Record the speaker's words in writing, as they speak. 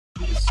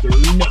Welcome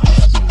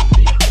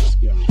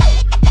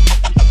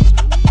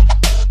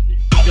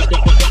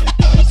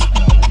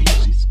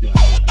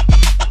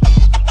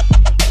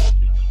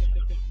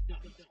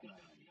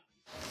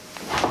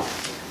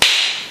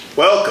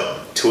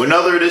to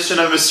another edition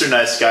of Mr.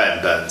 Nice Guy.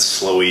 I'm Ben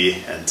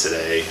Slowey, and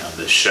today on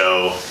this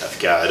show I've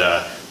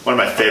got one of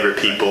my favorite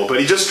people, but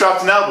he just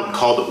dropped an album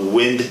called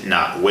Wind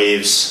Not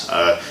Waves.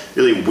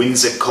 Really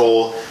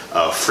whimsical,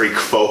 freak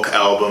folk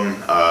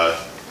album.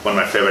 One of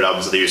my favorite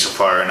albums of the year so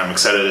far, and I'm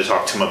excited to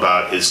talk to him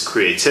about his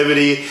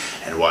creativity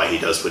and why he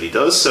does what he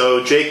does.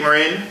 So, Jake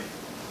Moraine,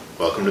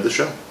 welcome to the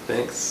show.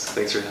 Thanks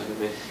for having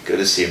me. Good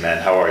to see you, man.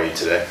 How are you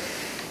today?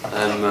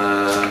 I'm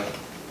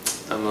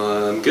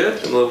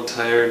good. I'm a little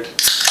tired.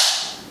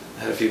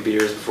 I had a few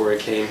beers before I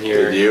came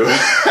here. Did you?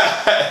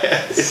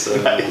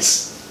 So,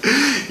 nice.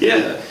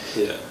 Yeah.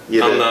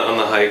 On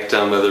the hike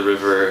down by the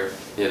river,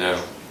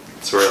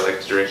 it's where I like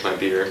to drink my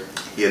beer.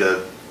 You had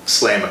to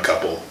slam a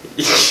couple.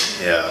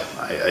 Yeah,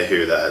 I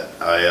hear that.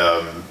 I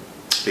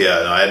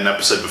had an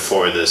episode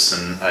before this,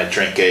 and I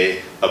drank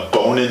a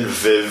Bonin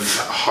Viv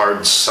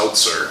hard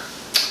seltzer.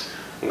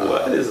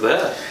 What is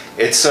that?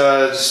 It's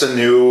just a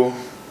new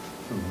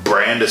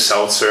brand of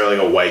seltzer, like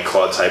a White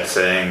Claw type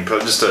thing.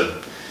 Probably just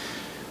a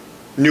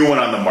new one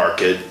on the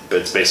market,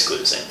 but it's basically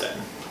the same thing.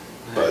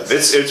 Nice.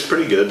 But it's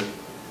pretty good.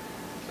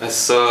 I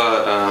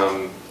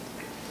saw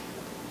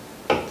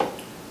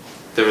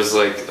there was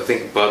I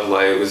think Bud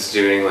Light was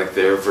doing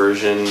their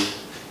version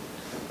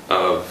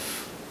of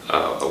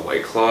a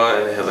White Claw,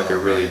 and they had a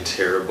really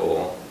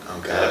terrible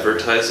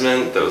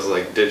advertisement that was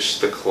ditch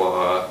the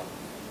claw.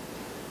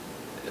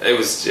 It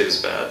was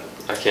bad.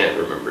 I can't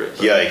remember it.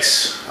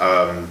 Yikes.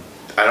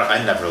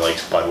 I never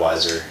liked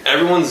Budweiser.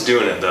 Everyone's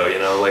doing it though,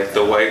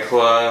 the White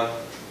Claw.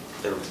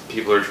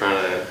 People are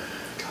trying to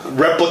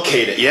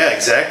replicate it. Yeah,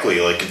 exactly.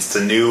 It's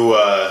the new.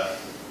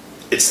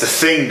 It's the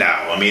thing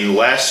now. I mean,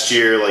 last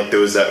year, there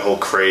was that whole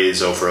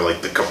craze over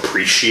the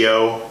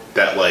Capriccio.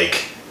 That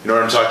you know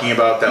what I'm talking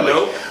about? That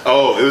Nope.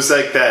 Oh, it was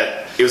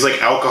that. It was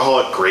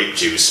alcoholic grape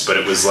juice, but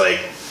it was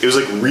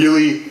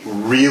really,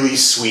 really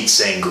sweet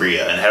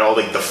sangria, and had all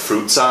the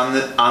fruits on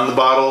the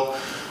bottle.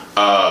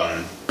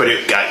 But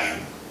it got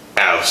you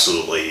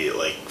absolutely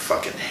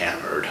fucking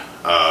hammered.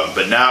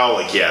 But now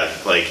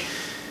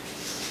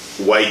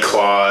White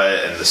Claw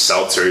and the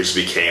seltzers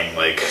became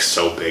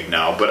so big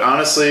now. But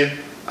honestly,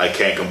 I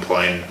can't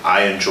complain.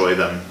 I enjoy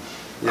them.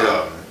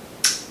 Yeah.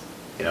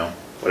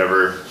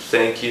 Whatever.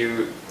 Thank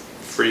you,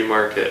 free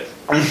market.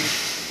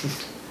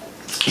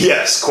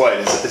 Yes,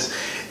 quite.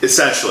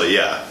 Essentially,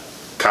 yeah.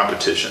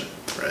 Competition,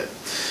 right?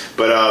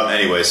 But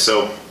anyway,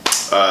 so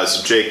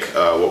Jake,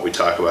 what we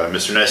talk about on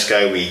Mr. Nice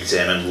Guy, we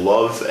examine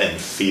love and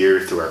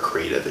fear through our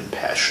creative and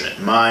passionate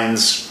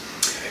minds.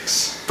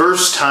 Thanks.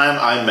 First time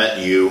I met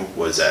you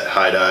was at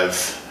High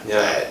Dive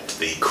at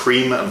the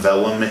Cream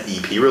Vellum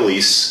EP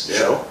release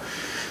show.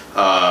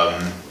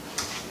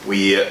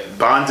 We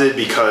bonded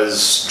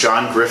because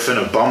John Griffin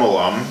of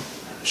Bummalum,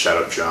 shout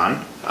out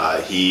John,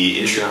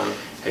 Hey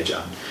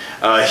John.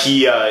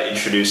 He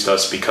introduced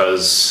us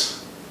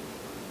because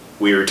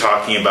we were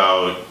talking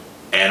about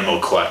Animal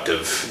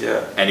Collective.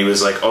 Yeah. And he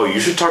was like, oh, you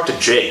should talk to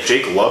Jake.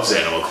 Jake loves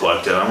Animal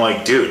Collective. I'm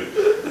like, dude,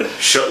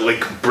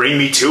 bring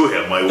me to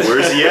him.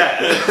 Where's he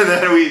at? And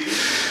then we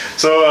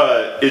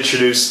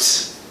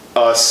introduced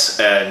us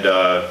and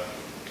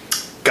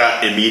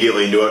got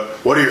immediately into it.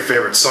 What are your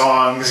favorite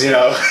songs?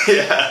 Yeah.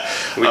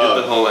 We did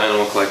the whole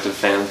Animal Collective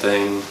fan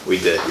thing. We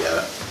did,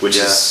 yeah. Which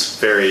is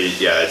very,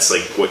 it's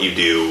what you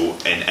do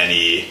in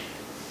any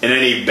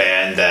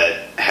band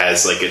that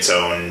has its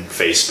own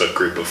Facebook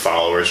group of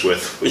followers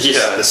which is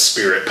the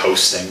spirit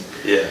posting.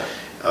 Yeah.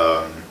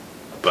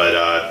 But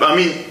I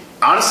mean,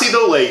 honestly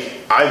though,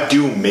 I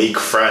do make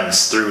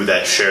friends through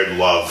that shared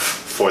love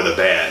for the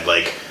band.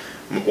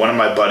 One of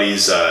my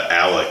buddies,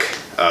 Alec,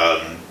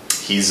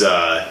 he's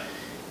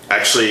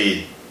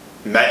actually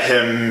met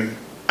him.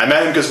 I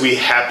met him because we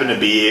happened to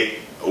be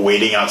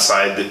waiting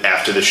outside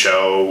after the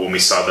show when we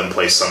saw them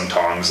play Some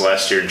Tongs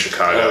last year in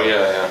Chicago. Oh,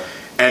 yeah.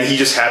 And he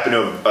just happened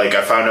to, I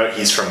found out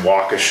he's from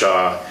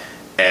Waukesha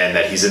and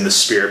that he's in the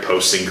Spirit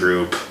Posting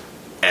group.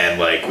 And,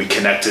 we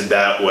connected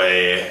that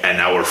way, and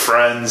now we're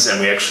friends.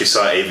 And we actually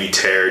saw A.V.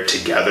 Tear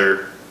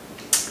together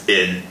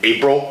in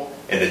April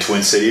in the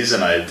Twin Cities,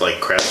 and I,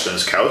 crashed on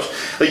his couch.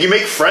 You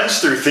make friends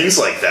through things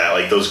like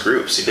that, those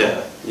groups, you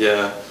know?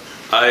 Yeah.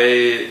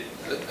 I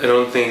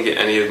don't think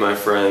any of my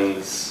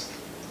friends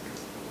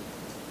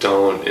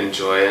don't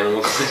enjoy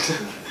Animal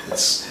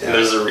Collective.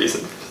 There's a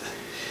reason.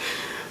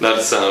 Not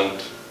to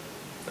sound...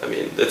 I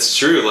mean, it's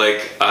true.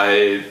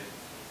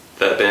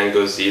 That band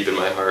goes deep in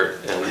my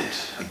heart, and...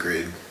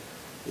 Agreed.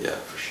 Yeah,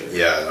 for sure.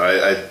 Yeah,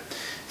 I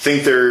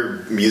think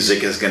their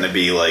music is going to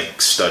be,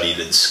 studied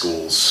in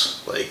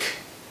schools,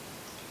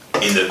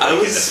 in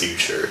the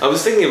future. I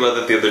was thinking about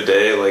that the other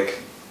day,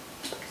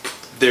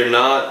 they're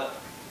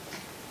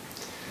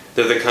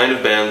the kind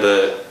of band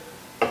that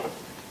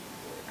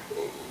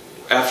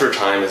after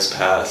time has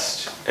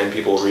passed and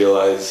people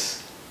realize,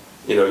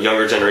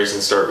 younger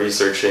generations start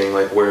researching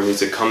where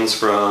music comes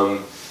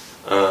from,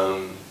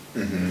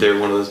 they're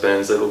one of those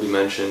bands that will be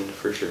mentioned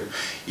for sure.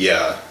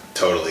 Yeah,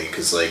 totally.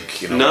 Because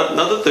like, you know,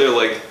 not that they're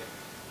like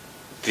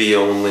the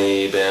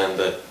only band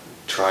that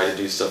try to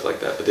do stuff like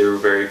that, but they were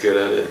very good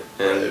at it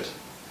and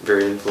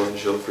very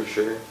influential for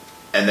sure.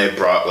 And they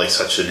brought like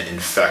such an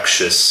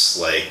infectious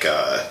like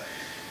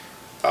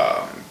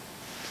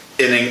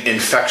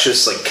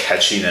infectious like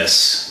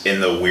catchiness in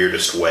the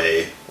weirdest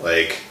way.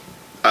 Like,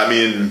 I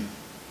mean,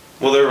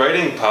 well, they're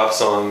writing pop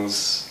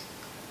songs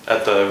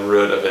at the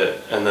root of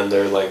it, and then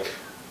they're like,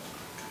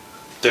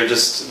 they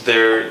just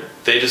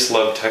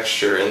love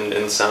texture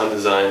and sound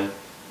design,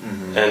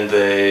 and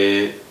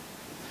they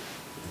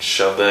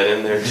shove that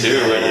in there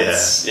too, and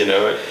it's, you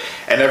know.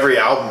 And every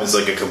album is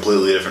like a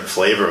completely different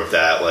flavor of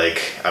that.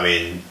 Like, I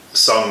mean,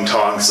 Sung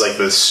Tong's like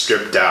the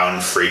stripped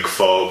down freak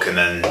folk, and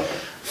then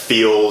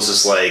Feels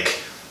is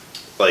like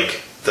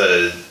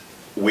the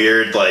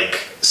weird like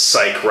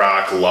psych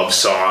rock love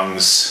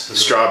songs.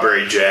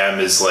 Strawberry Jam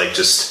is like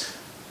just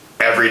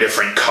every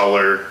different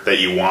color that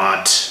you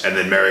want, and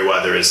then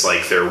Merryweather is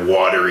like their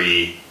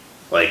watery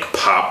like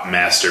pop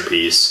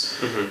masterpiece.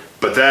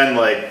 But then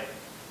like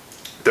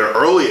their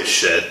earliest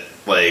shit,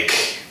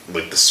 like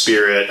The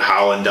Spirit,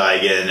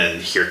 Hollendigen,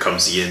 and Here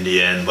Comes the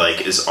Indian,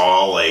 like is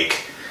all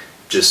like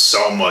just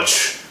so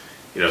much,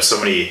 you know, so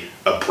many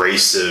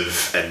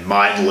abrasive and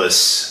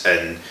mindless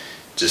and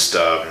just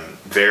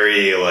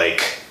very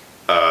like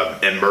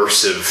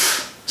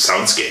immersive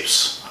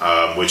soundscapes,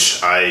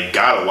 which I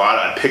got a lot.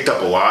 I picked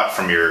up a lot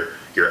from your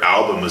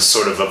album was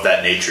sort of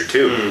that nature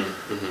too.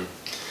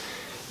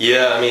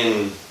 Yeah, I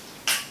mean,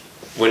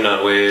 Wind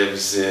Not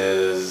Waves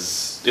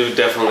it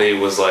definitely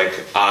was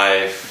like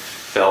I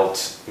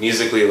felt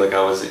musically like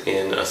I was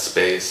in a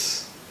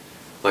space,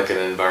 like an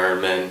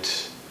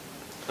environment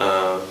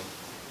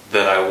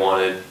that I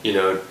wanted, you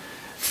know.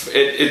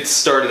 It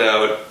started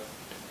out,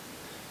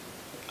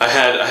 I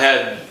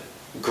had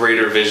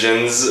greater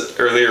visions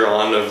earlier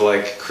on of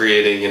like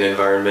creating an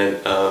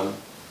environment.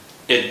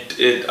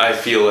 I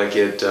feel like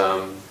it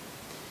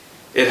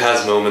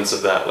has moments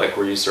of that, like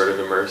where you sort of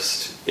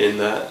immersed in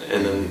that,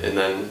 and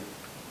then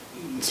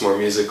it's more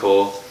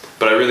musical.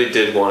 But I really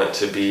did want it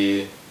to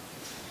be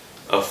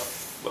a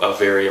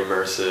very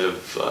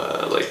immersive,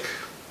 like,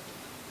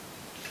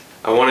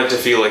 I wanted to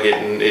feel like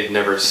it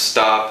never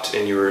stopped,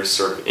 and you were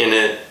sort of in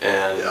it,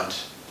 and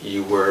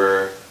you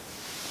were,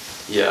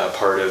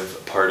 part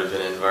of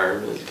an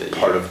environment that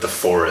part of the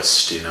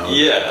forest, you know.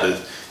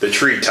 The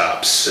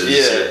treetops is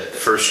your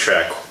first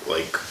track,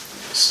 like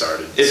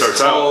started.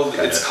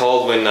 It's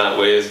called Wind Not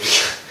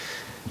Waves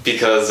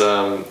because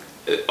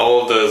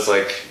all of those,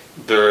 like,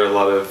 there are a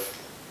lot of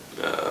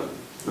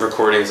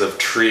recordings of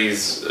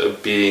trees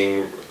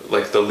being,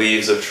 like, the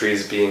leaves of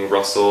trees being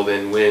rustled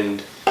in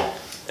wind.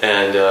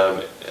 And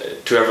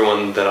to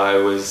everyone that I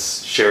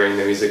was sharing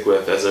the music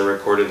with as I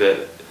recorded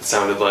it, it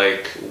sounded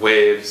like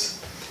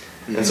waves.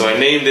 And so I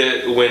named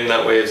it Wind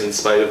Not Waves in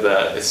spite of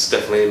that. It's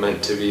definitely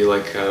meant to be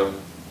like a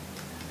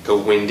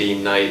windy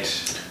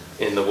night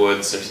in the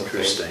woods or something.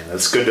 Interesting.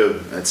 That's good to,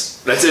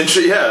 that's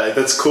interesting. Yeah,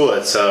 that's cool.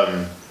 It's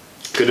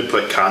good to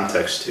put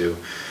context to.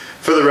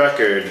 For the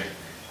record,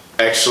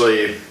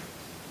 actually,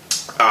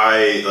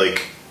 I,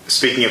 like,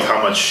 speaking of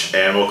how much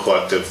Animal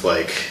Collective,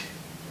 like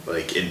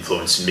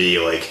influenced me,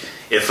 like,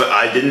 if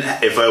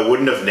I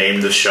wouldn't have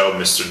named the show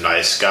Mr.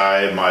 Nice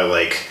Guy, my,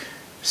 like,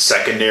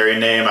 secondary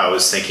name I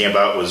was thinking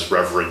about was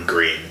Reverend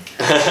Green,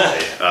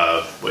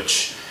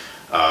 which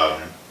I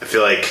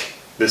feel like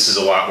this is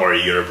a lot more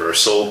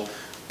universal,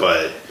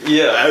 but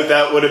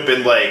that would have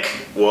been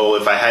like, well,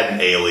 if I had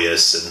an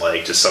alias and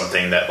like just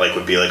something that like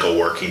would be like a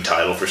working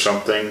title for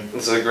something.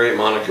 It's a great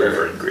moniker.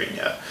 Reverend Green,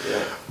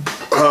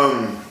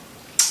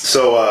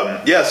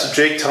 So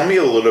Jake, tell me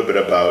a little bit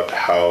about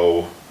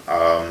how,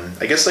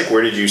 I guess, like,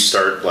 where did you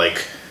start,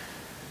 like,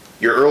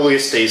 your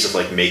earliest days of,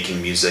 like,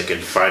 making music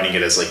and finding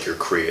it as, like, a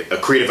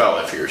creative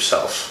outlet for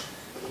yourself?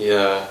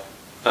 Yeah.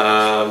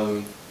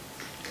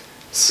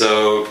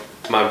 So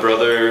my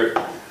brother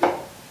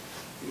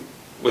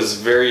was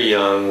very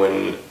young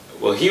when,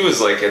 well, he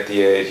was, like, at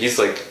the age, he's,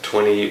 like,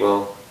 20,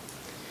 well,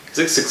 he's,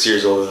 like, 6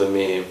 years older than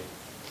me.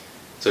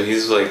 So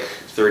he's, like,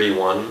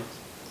 31.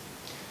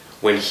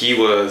 When he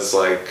was,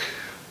 like,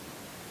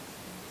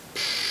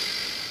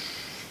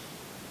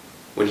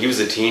 when he was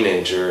a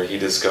teenager, he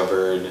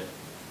discovered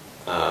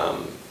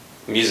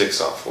music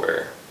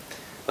software,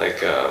 like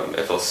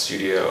FL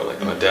Studio,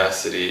 like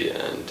Audacity,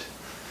 and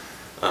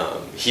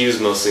he was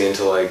mostly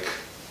into like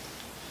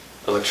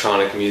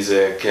electronic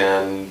music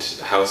and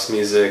house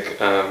music,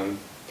 and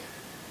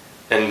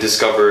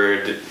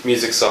discovered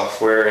music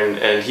software,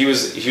 and he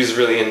was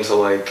really into,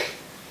 like,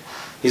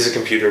 he's a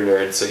computer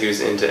nerd, so he was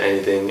into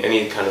anything,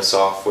 any kind of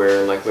software,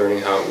 and like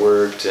learning how it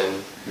worked,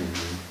 and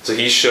so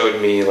he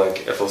showed me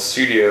like FL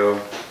Studio,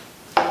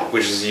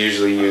 which is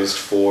usually used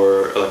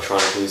for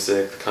electronic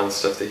music, the kind of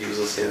stuff that he was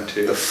listening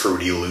to. The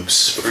Fruity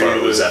Loops before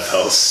it was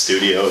FL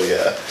Studio,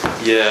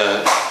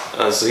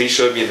 so he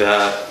showed me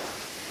that,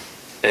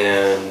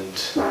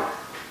 and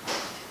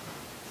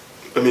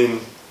I mean,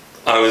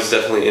 I was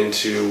definitely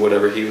into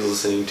whatever he was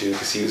listening to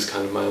because he was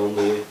kind of my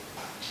only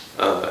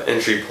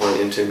entry point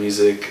into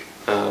music.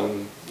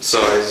 So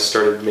I just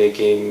started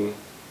making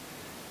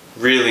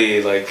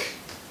really like,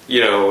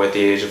 you know, at the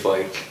age of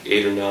like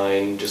 8 or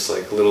 9, just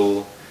like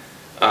little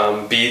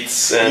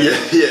beats and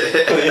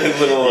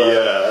little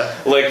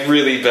like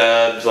really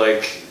bad,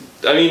 like,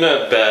 I mean,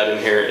 not bad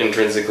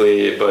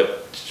intrinsically,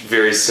 but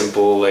very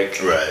simple,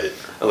 like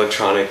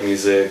electronic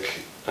music.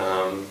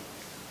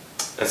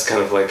 That's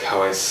kind of like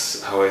how I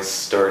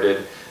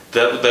started.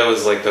 That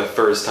was like the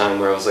first time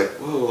where I was like,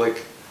 whoa,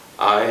 like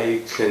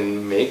I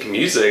can make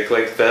music.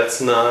 Like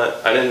that's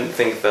not. I didn't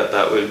think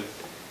that would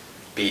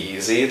be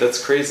easy.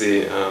 That's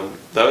crazy. I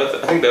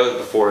think that was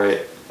before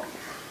I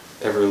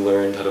ever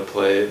learned how to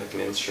play like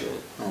an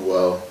instrument. Oh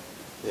wow,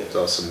 yeah, that's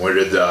awesome. Where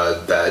did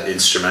that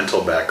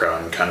instrumental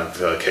background kind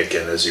of kick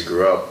in as you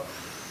grew up?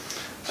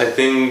 I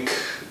think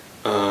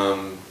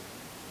I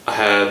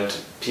had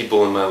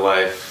people in my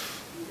life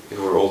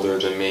who were older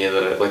than me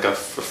that like a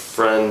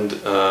friend's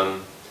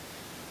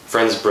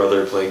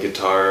brother played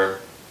guitar,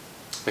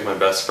 like my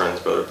best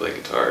friend's brother played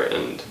guitar,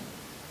 and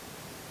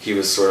he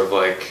was sort of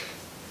like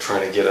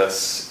trying to get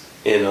us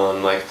in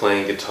on like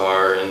playing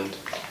guitar, and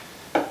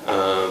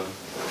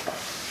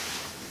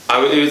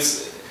it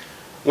was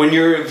when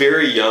you're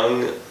very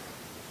young,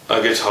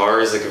 a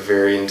guitar is like a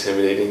very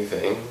intimidating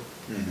thing,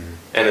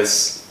 and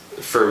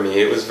for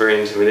me it was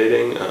very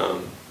intimidating,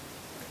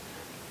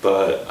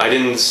 but I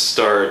didn't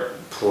start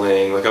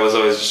playing, like I was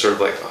always just sort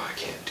of like, oh, I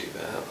can't do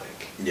that,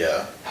 like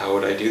how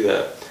would I do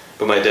that?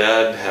 But my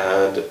dad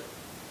had,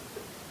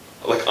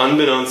 like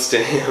unbeknownst to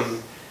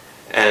him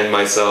and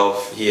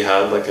myself, he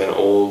had like an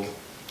old,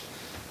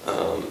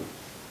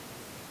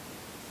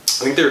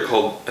 I think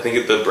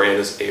the brand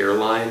is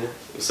Airline.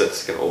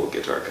 That's like an old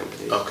guitar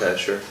company. Okay,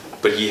 sure.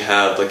 But he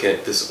had like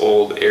this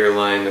old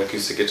Airline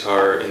acoustic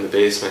guitar in the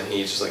basement.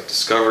 He just like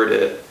discovered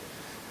it,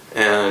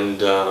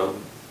 and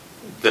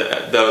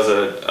that was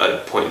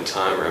a point in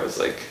time where I was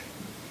like,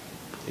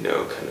 you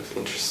know, kind of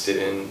interested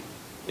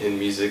in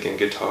music and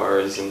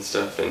guitars and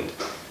stuff, and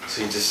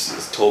so he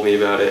just told me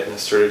about it, and I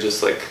started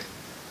just like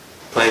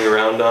playing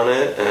around on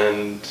it,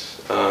 and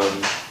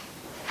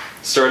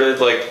started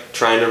like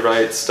trying to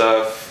write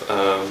stuff.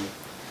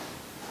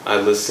 I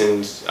was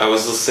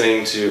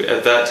listening to,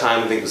 at that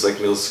time I think it was like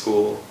middle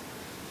school,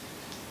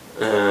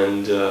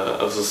 and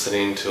I was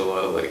listening to a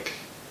lot of like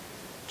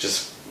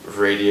just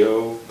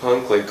radio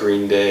punk, like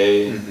Green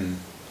Day.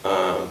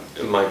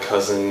 My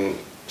cousin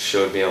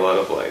showed me a lot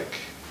of like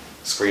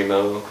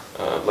screamo,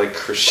 like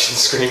Christian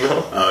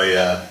screamo. Oh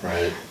yeah,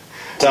 right.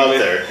 It's out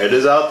there. It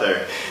is out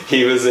there.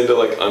 He was into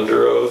like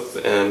Under Oath,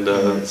 and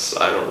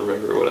I don't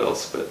remember what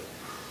else, but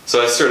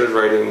so I started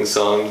writing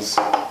songs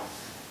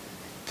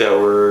that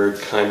were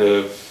kind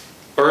of,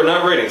 or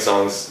not writing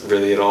songs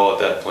really at all at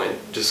that point,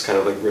 just kind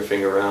of like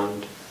riffing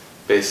around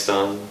based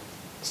on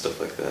stuff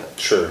like that.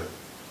 Sure.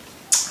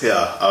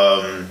 Yeah.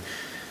 I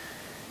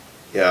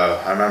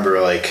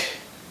remember like,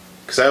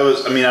 because I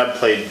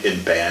played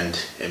in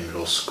band in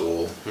middle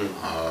school.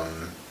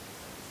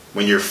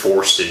 When you're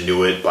forced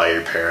into it by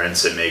your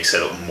parents, it makes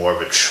it more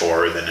of a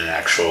chore than an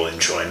actual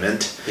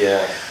enjoyment.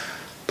 Yeah.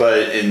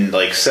 But in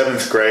like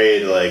 7th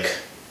grade, like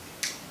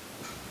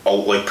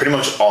pretty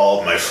much all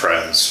of my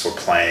friends were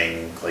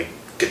playing like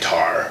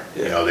guitar.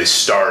 Yeah. You know, they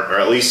start, or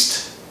at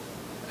least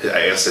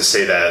I guess I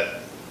say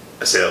that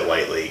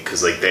lightly,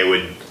 because like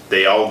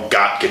they all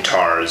got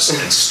guitars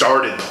and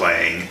started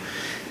playing,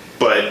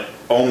 but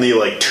only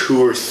like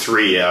 2 or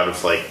 3 out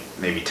of like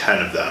maybe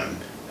 10 of them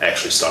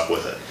actually stuck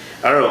with it.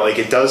 I don't know, like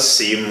it did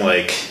seem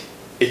like,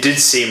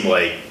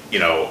 you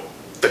know,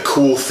 the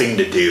cool thing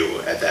to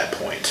do at that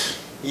point.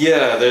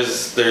 Yeah,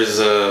 there's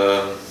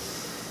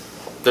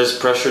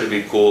pressure to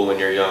be cool when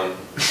you're young.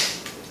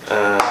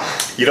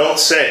 You don't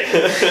say.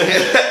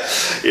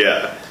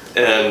 Yeah.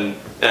 And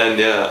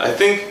yeah, I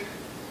think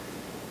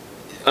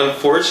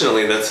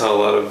unfortunately that's how a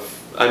lot of,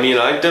 I mean,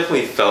 I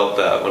definitely felt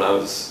that when I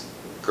was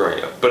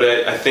growing up, but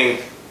I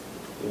think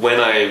when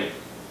I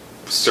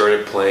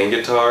started playing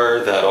guitar,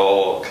 that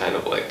all kind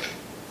of like,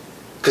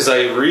 because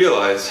I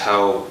realized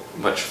how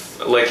much,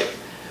 like,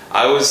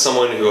 I was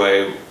someone who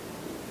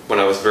when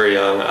I was very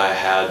young, I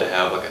had to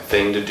have like a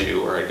thing to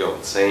do or I'd go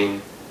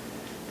insane,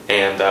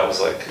 and that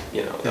was like,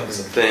 you know, that was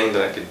a thing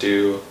that I could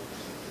do.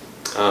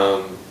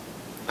 I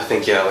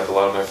think, yeah, like a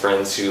lot of my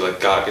friends who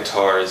like got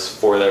guitars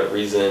for that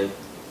reason,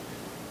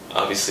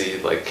 obviously,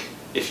 like,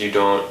 if you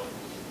don't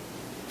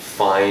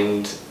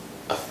find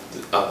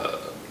a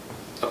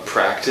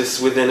practice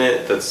within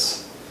it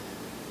that's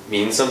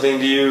means something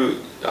to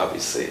you,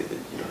 obviously that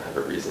you don't have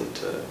a reason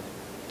to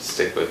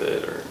stick with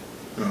it, or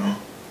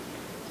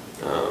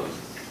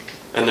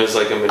and there's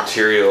like a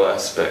material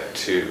aspect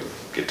to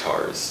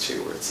guitars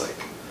too, where it's like,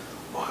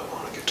 oh, I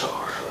want a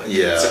guitar, like,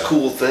 it's a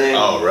cool thing.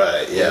 Oh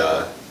right,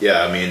 yeah.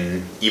 I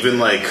mean, even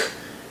like,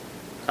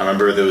 I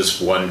remember there was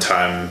one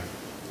time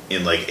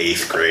in like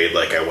 8th grade,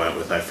 like I went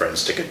with my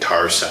friends to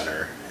Guitar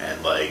Center,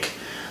 and like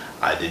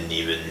I didn't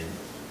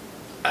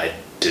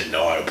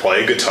know how to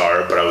play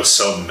guitar, but I was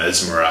so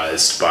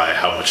mesmerized by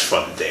how much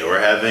fun they were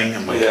having.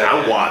 I'm like,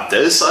 I want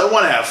this. I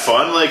want to have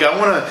fun. Like I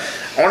want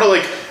to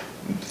like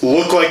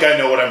look like I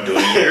know what I'm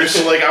doing here.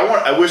 So like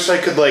I wish I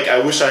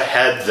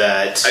had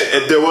that.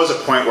 There was a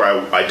point where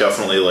I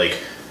definitely like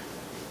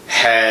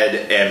had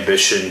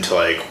ambition to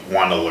like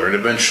want to learn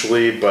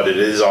eventually, but it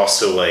is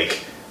also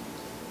like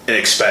an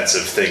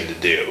expensive thing to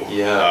do.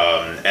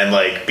 Yeah. And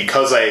like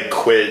because I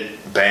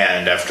quit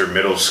band after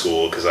middle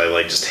school because I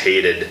like just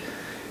hated,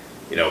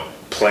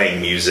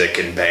 playing music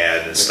and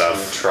band and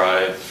stuff.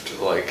 Contrived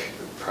like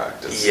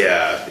practice.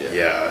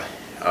 Yeah.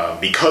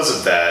 Because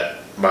of that,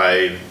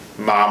 my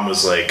mom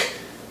was like,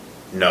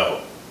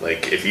 "No,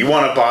 like if you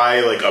want to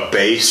buy like a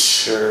bass,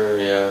 sure,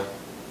 yeah,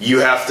 you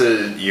have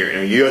to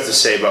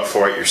save up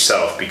for it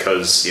yourself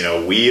because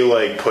we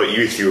like put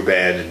you through a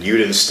band and you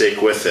didn't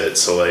stick with it,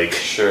 so like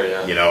sure,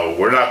 yeah,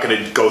 we're not going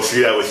to go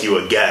through that with you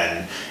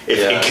again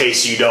in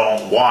case you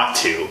don't want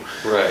to,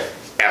 right?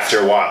 After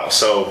a while,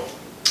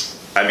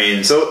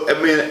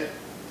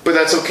 but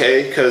that's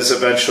okay because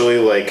eventually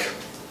like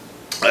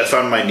I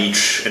found my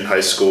niche in high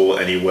school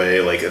anyway,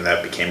 like, and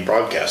that became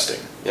broadcasting.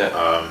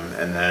 Yeah.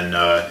 And then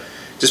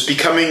just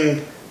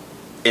becoming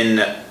an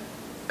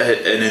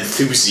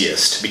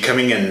enthusiast,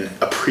 becoming an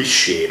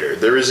appreciator.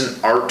 There is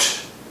an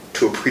art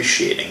to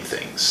appreciating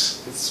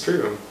things. It's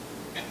true.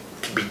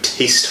 To be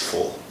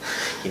tasteful.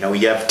 You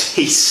have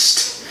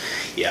taste.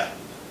 Yeah.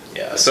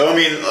 So,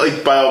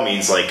 like, by all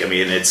means, like,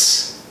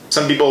 it's...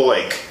 Some people,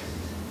 like,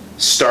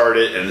 start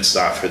it and it's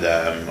not for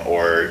them,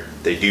 or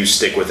they do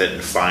stick with it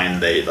and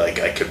find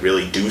I could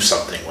really do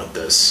something with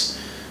this.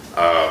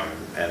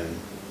 And,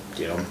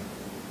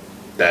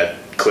 that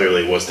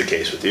clearly was the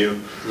case with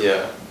you.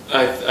 Yeah.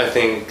 I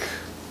think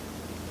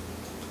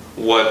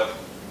what...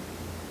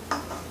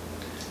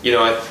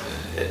 I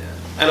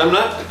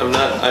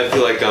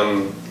feel like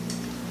I'm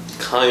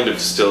kind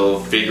of still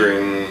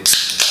figuring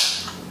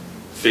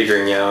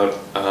out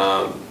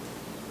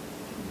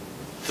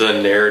the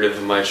narrative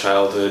of my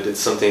childhood. It's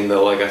something that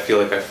like I feel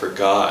like I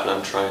forgot and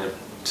I'm trying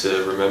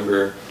to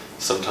remember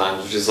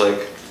sometimes, which is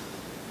like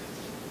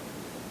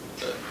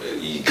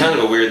kind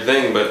of a weird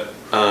thing, but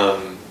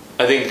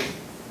I think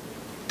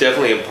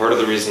definitely a part of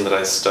the reason that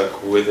I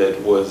stuck with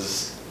it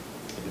was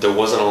there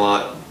wasn't a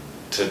lot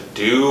to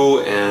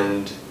do,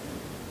 and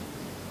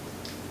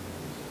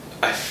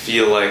I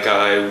feel like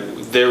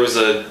there was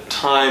a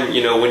time,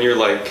 when you're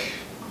like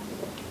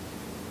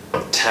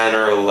 10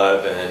 or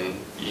 11,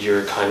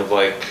 you're kind of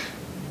like,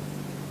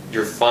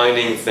 you're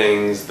finding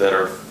things that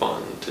are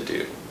fun to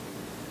do.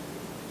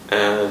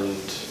 And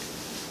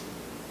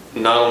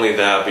not only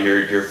that, but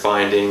you're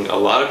finding, a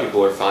lot of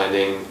people are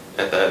finding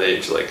at that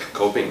age like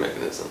coping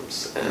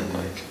mechanisms, and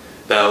like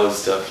that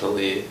was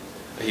definitely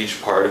a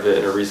huge part of it,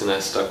 and a reason I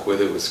stuck with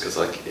it was because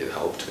like it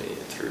helped me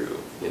through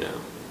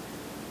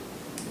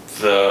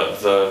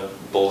the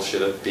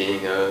bullshit of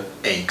being a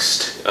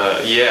angst.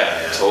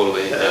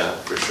 Totally,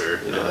 for sure.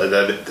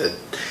 That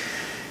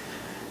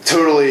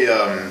totally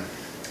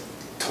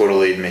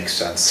totally makes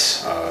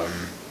sense.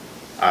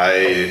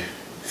 I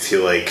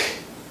feel like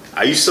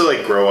I used to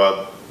like grow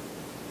up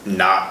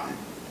not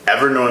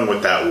ever knowing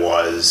what that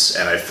was,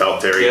 and I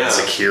felt very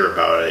insecure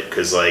about it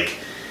because like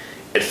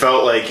it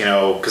felt like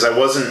because I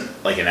wasn't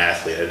like an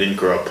athlete. I didn't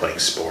grow up playing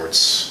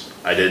sports.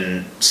 I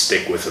didn't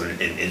stick with an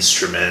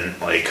instrument.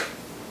 Like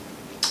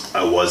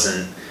I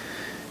wasn't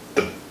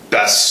the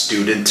best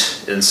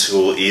student in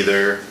school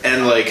either,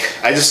 and like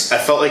I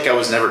felt like I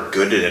was never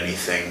good at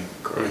anything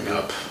growing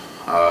up,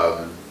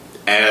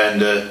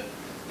 and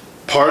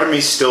part of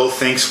me still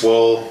thinks,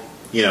 well,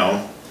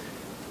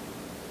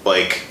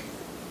 like,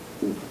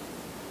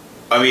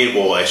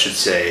 I should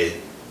say,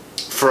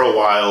 for a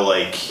while,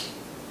 like,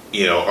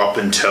 up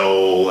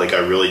until, like, I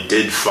really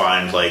did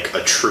find, like,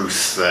 a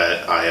truth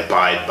that I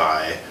abide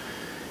by,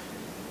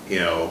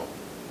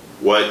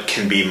 what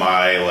can be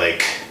my,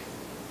 like,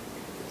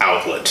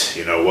 outlet,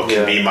 what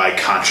can be my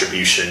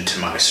contribution to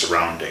my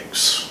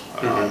surroundings.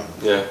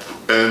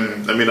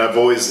 And, I've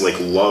always, like,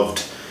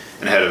 loved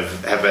and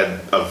have had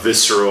a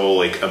visceral,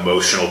 like,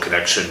 emotional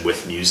connection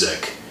with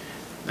music.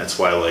 That's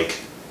why, like,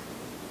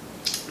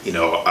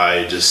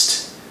 I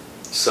just...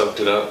 Soaked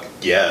it up?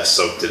 Yeah,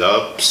 soaked it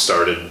up,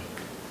 started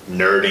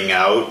nerding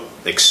out,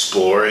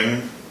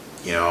 exploring,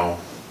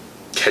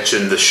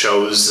 catching the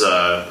shows,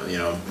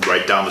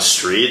 right down the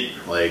street.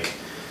 Like,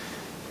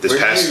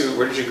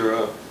 Where did you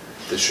grow up?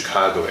 The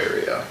Chicago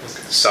area.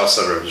 Okay. South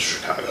suburbs of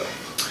Chicago.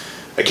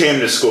 I came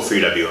to school for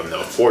UWM,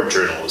 though, for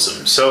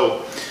journalism.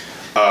 So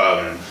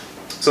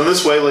in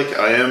this way, like,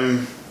 I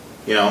am,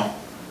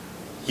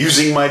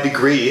 using my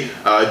degree,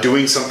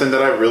 doing something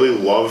that I really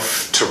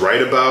love to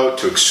write about,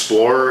 to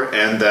explore,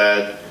 and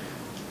that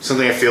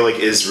something I feel like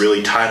is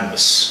really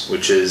timeless,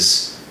 which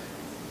is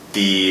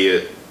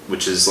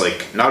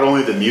like not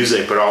only the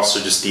music, but also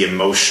just the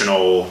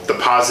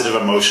positive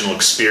emotional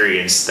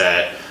experience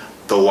that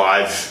the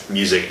live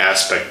music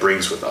aspect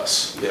brings with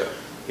us. Yeah.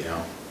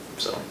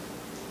 So.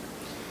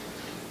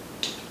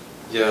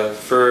 Yeah,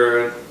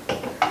 for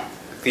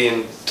the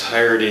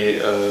entirety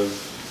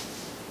of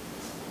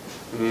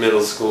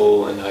middle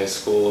school and high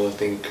school, I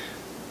think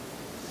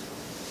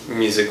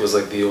music was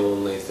like the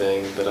only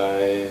thing that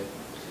I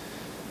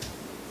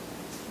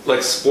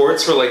like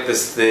sports were like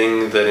this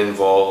thing that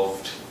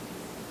involved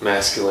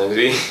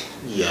masculinity.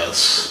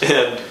 Yes.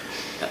 And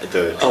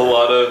a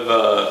lot of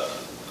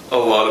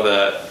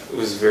that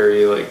was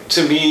very like,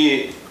 to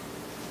me,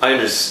 I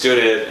understood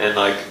it, and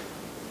like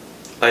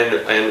I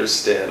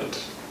understand.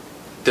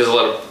 There's a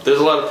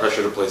lot of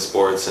pressure to play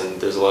sports,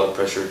 and there's a lot of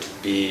pressure to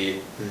be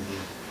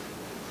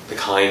the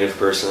kind of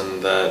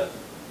person that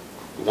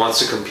wants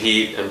to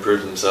compete and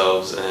prove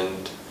themselves,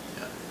 and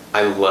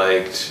I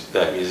liked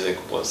that music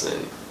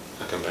wasn't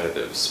a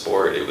competitive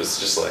sport. It was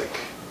just like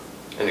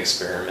an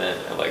experiment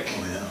and like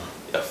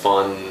a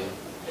fun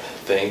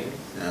thing.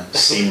 Yeah.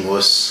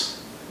 Seamless.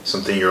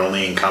 Something you're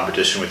only in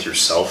competition with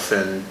yourself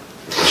and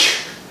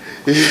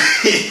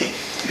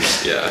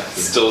yeah,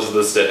 still to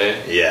this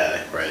day.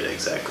 Yeah, right,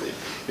 exactly.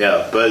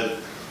 Yeah, but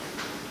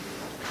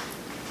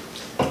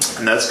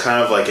and that's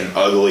kind of like an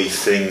ugly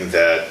thing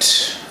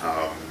that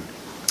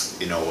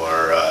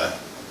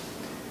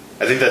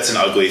I think that's an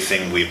ugly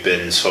thing we've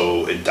been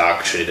so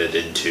indoctrinated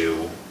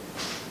into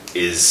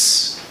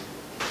is,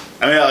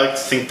 I mean, I like to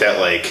think that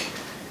like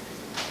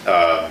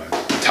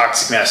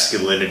toxic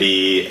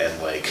masculinity and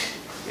like,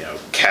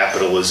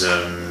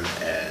 capitalism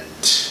and,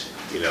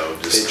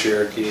 just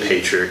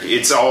patriarchy.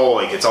 It's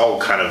all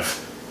kind of,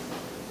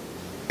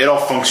 it all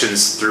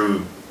functions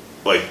through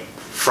like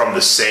from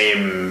the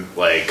same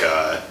like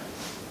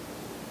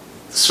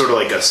sort of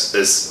like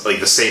like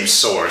the same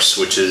source,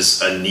 which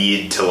is a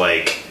need to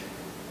like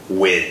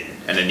win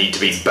and a need to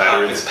be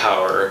better. It's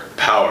power,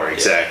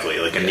 exactly.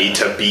 Like a need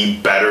to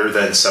be better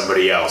than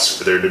somebody else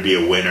for there to be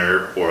a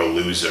winner or a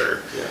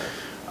loser.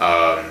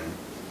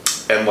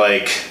 And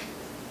like,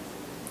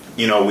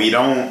 we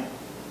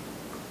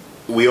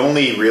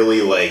only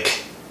really like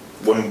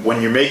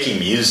when you're making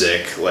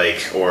music,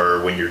 like,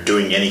 or when you're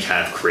doing any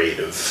kind of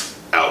creative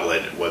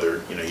outlet,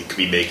 whether you could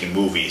be making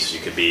movies, you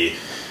could be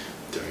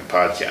doing a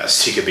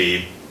podcast, you could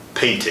be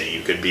painting,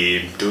 you could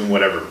be doing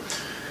whatever,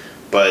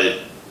 but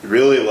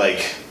really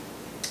like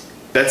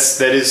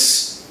that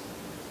is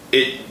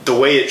it. The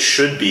way it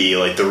should be,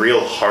 like the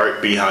real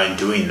heart behind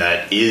doing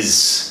that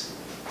is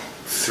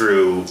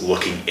through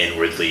looking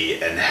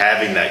inwardly and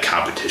having that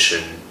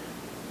competition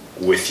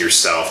with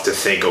yourself to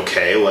think,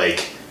 okay,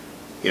 like,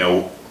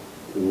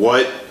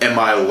 what am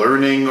I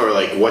learning, or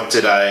like what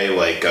did I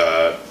like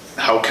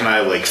how can I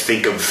like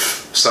think of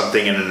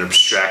something in an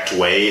abstract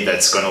way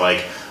that's going to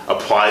like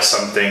apply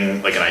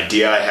something, like an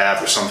idea I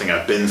have or something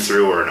I've been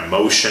through or an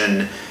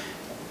emotion,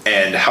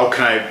 and how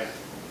can I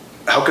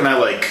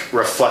like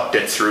reflect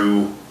it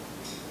through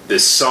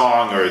this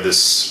song or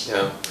this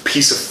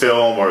piece of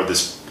film or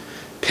this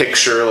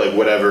picture, like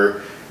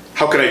whatever.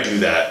 How can I do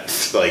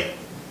that? Like,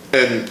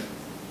 and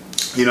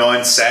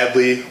and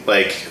sadly,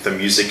 like the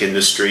music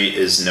industry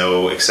is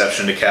no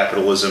exception to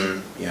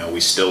capitalism. We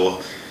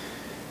still,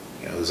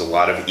 there's a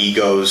lot of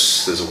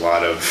egos. There's a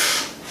lot of,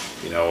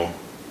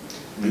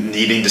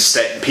 needing to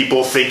set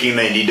people thinking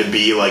they need to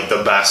be like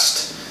the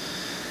best,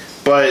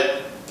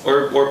 but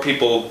or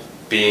people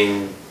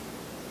being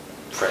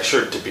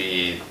pressured to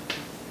be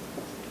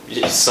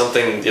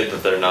something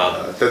that they're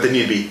not. That they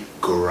need to be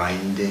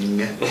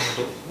grinding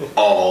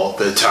all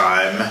the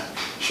time.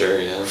 Sure,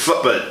 yeah.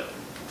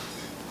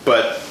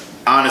 But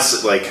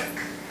honestly, like,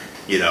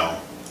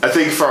 I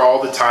think for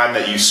all the time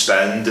that you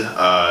spend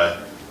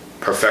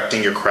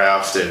perfecting your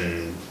craft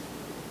and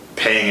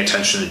paying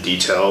attention to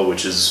detail,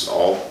 which is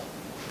all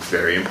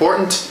very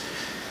important,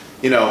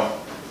 you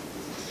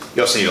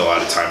also need a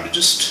lot of time to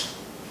just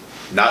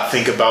not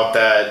think about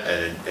that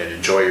and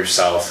enjoy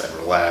yourself and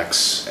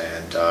relax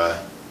and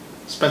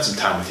spend some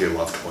time with your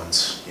loved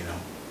ones,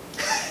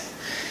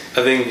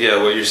 I think,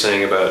 what you're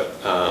saying about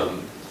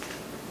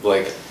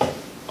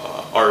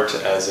art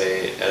as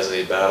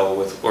a battle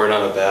with, or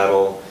not a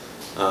battle,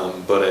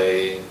 but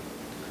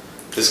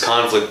this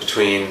conflict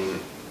between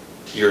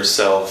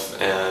yourself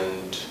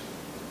and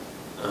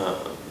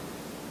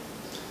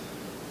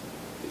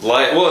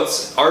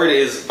art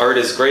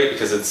is great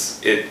because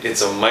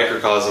it's a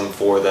microcosm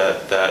for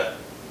that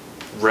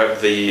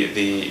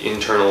the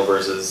internal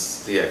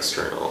versus the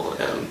external,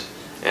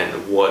 and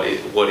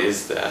what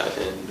is that,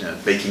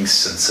 and making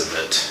sense of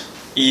it.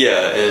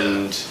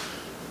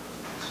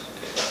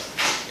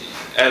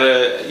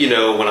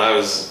 And when I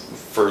was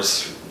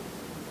first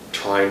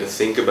trying to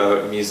think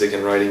about music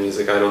and writing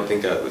music, I don't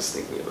think I was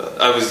thinking about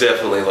it. I was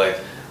definitely like,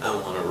 I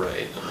want to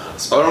write. I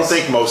don't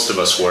think most of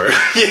us were. I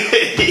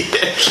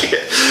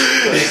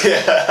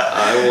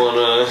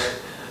wanna,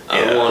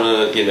 I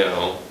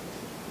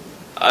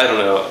don't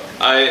know.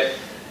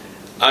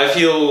 I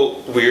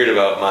feel weird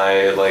about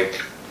my like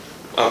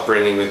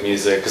upbringing with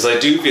music, because I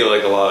do feel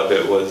like a lot of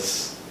it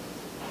was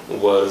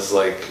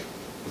like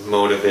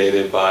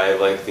motivated by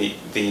like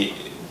the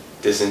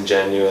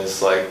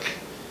disingenuous, like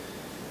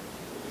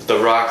the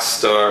rock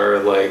star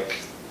like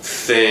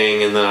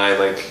thing, and then I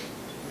like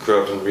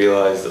grew up and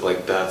realized that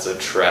like that's a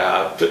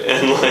trap,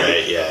 and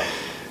like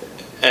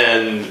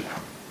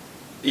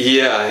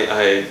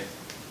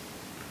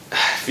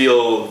I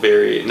feel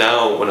very,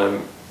 now when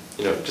I'm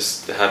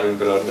just having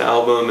put out an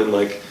album and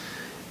like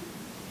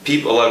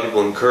a lot of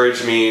people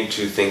encourage me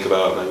to think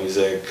about my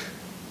music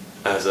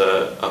as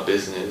a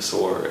business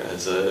or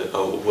as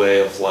a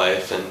way of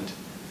life, and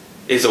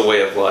it's a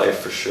way of life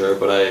for sure,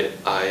 but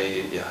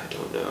I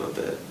don't know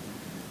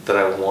that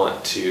I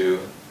want to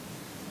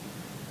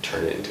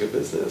turn it into a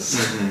business.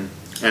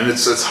 Mm-hmm. And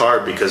it's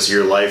hard because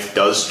your life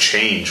does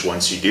change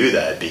once you do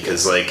that,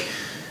 because like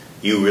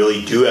you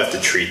really do have to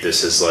treat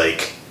this as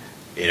like,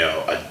 you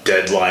know, a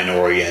deadline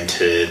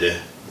oriented,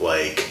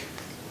 like,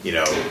 you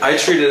know, I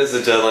treat it as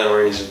a deadline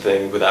oriented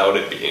thing without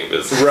it being a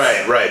business.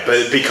 Right, but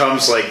it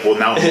becomes like, well,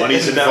 now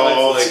money's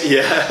involved. Like,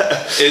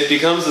 yeah, it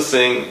becomes a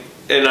thing,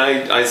 and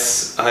I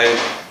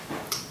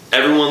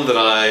everyone that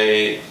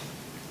I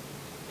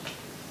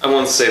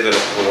won't say that I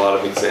have a lot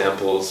of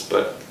examples,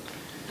 but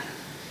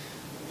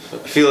I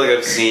feel like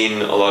I've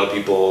seen a lot of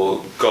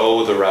people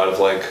go the route of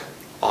like,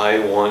 I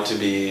want to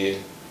be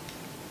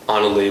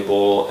on a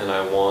label, and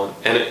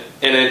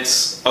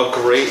it's a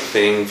great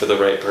thing for the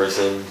right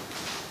person,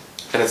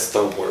 and it's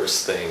the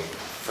worst thing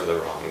for the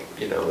wrong.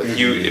 You know, like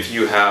if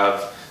you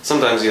have,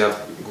 sometimes you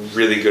have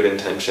really good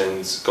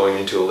intentions going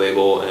into a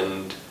label,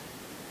 and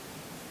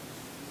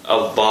a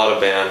lot of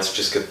bands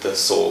just get the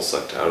soul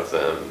sucked out of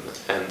them,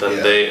 and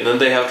then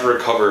they have to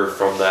recover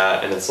from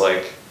that, and it's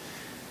like,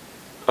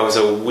 oh, it's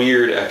a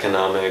weird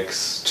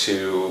economics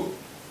to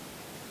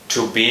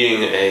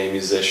being a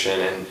musician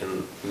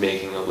and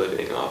making a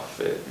living off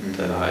of it,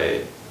 that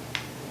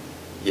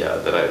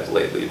I've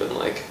lately been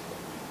like,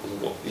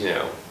 you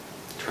know,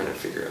 trying to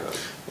figure out.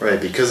 Right,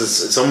 because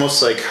it's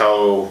almost like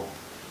how,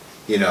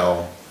 you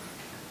know,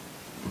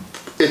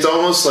 it's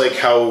almost like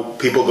how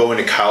people go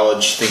into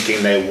college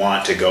thinking they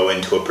want to go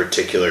into a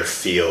particular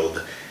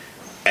field,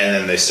 and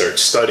then they start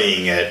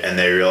studying it and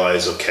they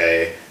realize,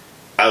 okay,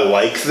 I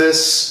like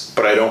this,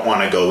 but I don't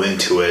want to go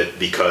into it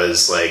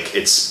because like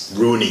it's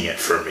ruining it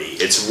for me.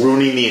 It's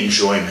ruining the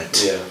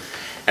enjoyment. Yeah.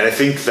 And I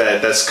think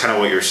that that's kind of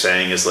what you're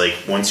saying is like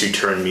once you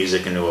turn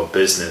music into a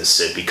business,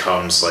 it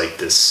becomes like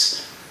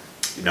this,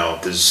 you know,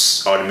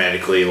 there's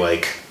automatically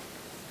like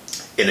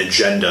an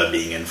agenda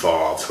being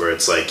involved where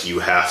it's like you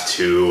have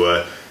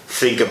to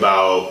think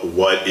about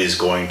what is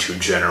going to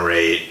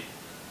generate,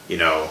 you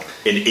know,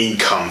 an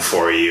income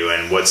for you,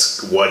 and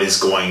what is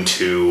going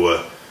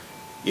to,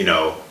 you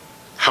know,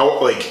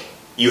 how, like,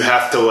 you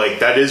have to, like,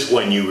 that is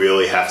when you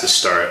really have to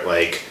start,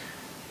 like,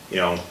 you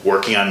know,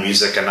 working on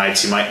music on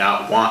nights you might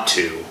not want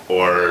to,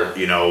 or,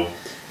 you know.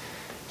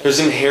 There's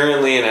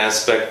inherently an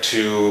aspect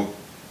to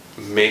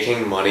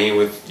making money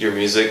with your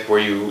music where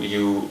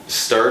you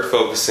start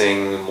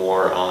focusing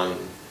more on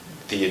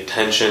the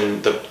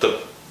attention,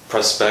 the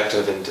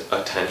prospective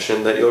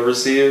attention that you'll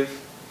receive.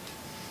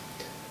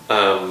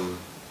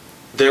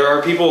 There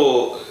are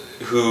people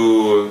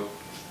who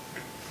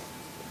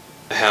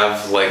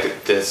have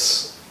like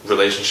this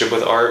relationship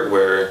with art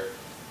where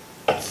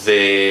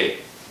they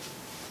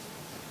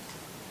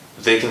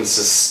can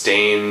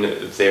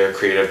sustain their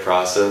creative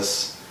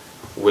process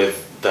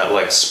with that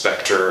like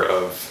specter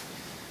of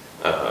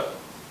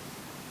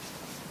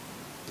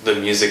the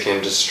music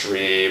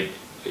industry,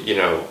 you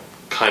know,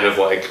 kind of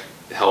like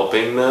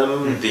helping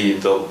them. The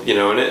you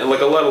know, and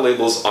like a lot of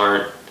labels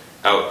aren't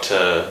out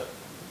to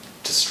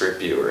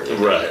strip you or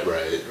anything. Right.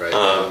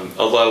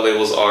 A lot of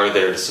labels are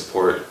there to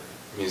support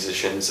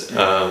musicians.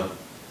 Yeah.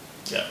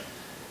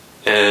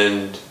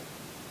 And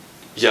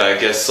yeah, I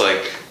guess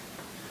like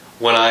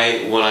when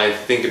I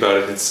think about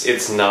it,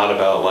 it's not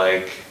about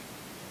like,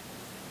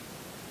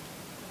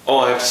 oh,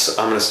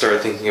 I'm gonna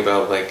start thinking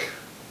about like,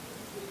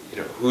 you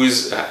know,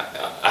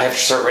 I have to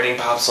start writing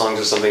pop songs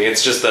or something.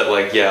 It's just that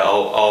like, yeah,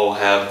 I'll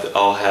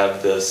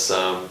have this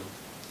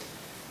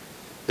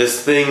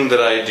this thing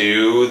that I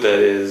do that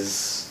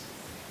is,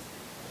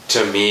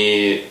 to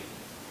me,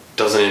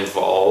 doesn't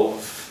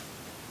involve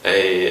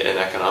an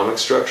economic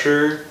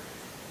structure.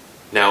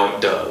 Now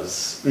it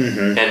does,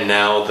 and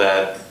now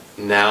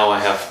I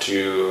have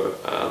to.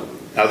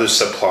 Now there's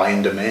supply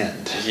and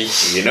demand.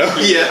 You know?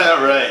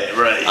 Yeah,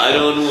 right. I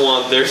don't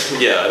want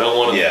I don't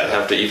want to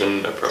have to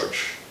even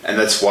approach. And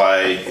that's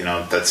why, you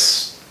know,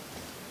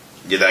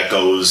 that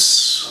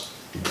goes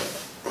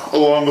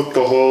along with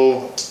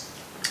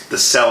the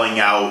selling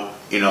out,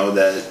 you know,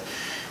 that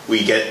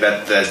we get,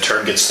 that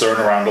term gets thrown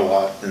around a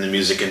lot in the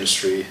music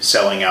industry,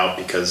 selling out,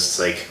 because it's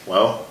like,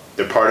 well,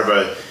 they're part of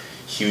a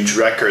huge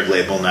record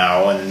label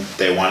now and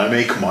they want to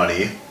make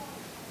money,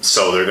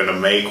 so they're going to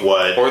make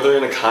what... Or they're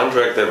in a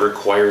contract that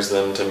requires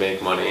them to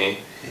make money.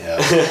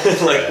 Yeah.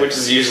 Which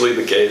is usually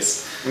the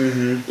case.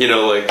 You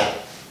know, like,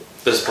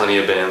 there's plenty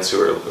of bands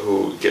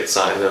who get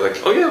signed, they're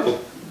like, oh yeah, we'll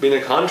be in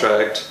a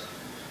contract,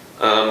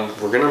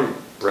 we're gonna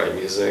write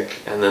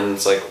music, and then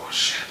it's like, oh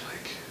shit,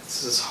 like,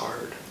 this is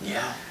hard.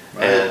 Yeah.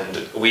 Right.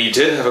 And we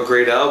did have a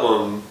great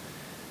album,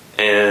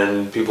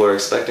 and people are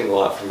expecting a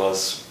lot from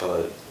us,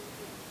 but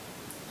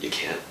you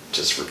can't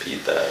just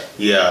repeat that.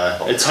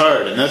 Yeah, it's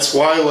hard, and that's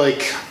why,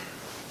 like,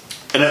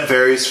 and it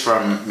varies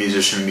from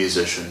musician to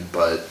musician,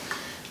 but,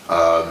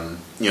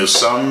 you know,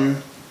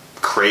 some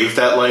crave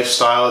that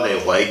lifestyle,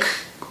 they like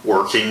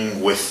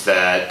working with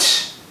that,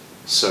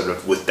 sort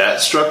of, with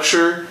that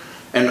structure,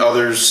 and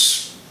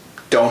others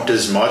don't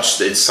as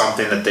much. It's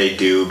something that they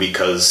do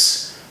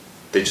because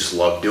they just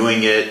love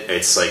doing it.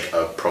 It's like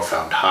a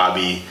profound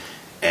hobby,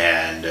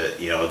 and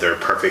they're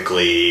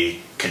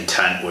perfectly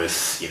content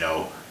with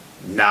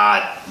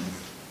not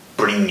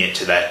bringing it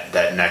to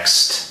that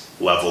next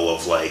level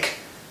of like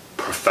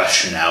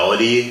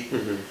professionality,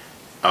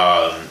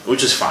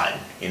 which is fine.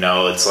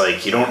 It's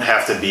like you don't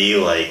have to be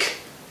like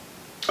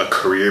a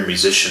career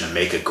musician to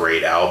make a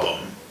great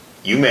album.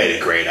 You made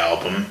a great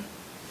album,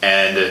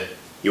 and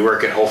you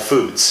work at Whole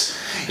Foods.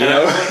 And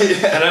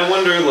I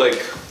wonder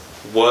like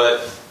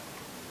what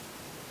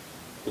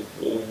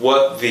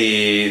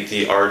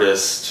the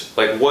artist,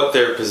 like what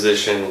their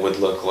position would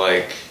look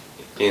like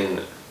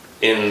in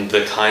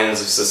the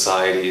kinds of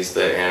societies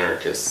that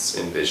anarchists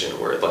envision,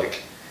 where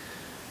like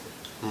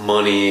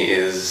money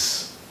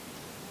is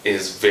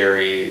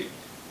very,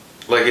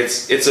 like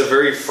it's a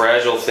very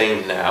fragile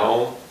thing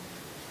now.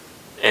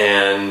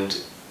 And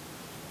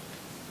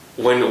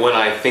when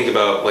I think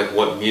about like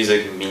what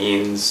music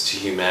means to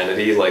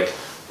humanity, like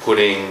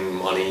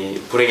putting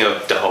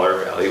a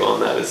dollar value on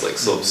that is like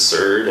so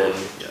absurd.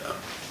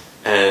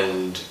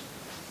 And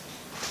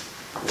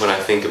when I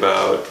think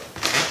about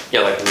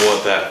like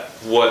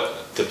what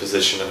the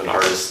position of an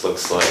artist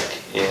looks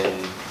like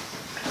in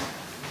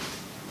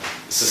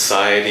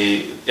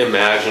society,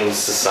 imagined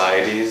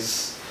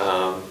societies,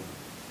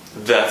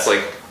 that's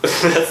like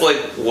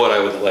what I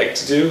would like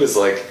to do, is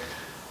like,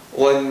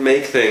 well,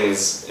 make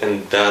things,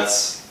 and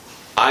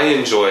I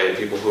enjoy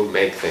people who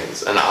make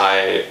things, and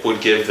I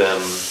would give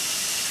them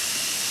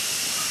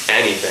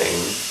anything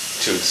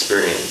to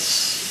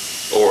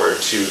experience or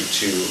to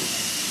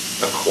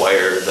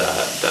acquire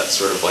that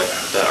sort of like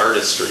that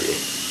artistry.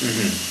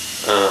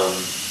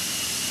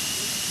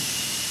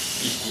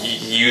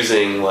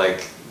 Using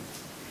like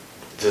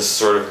this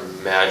sort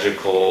of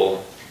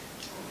magical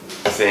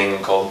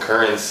thing called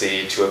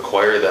currency to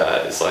acquire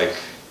that is like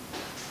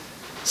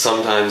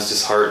sometimes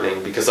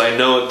disheartening, because I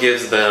know it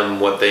gives them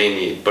what they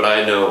need, but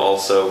I know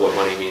also what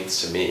money means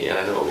to me, and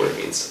I know what it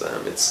means to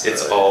them.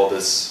 It's all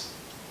this.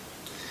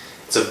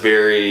 It's a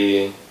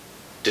very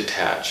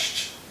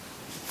detached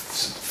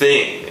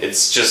thing.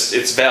 It's just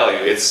its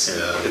value. It's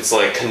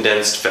like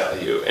condensed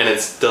value, and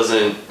it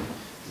doesn't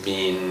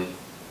mean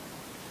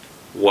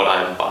what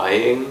I'm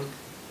buying.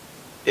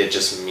 It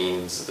just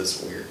means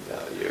this weird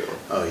value.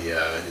 Oh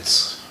yeah,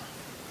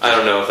 I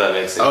don't know if that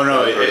makes sense. Oh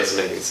no, it doesn't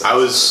make any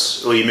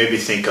sense. You made me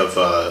think of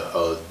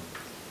a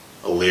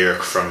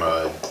lyric from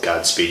a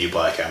Godspeed You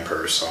Black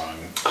Emperor song.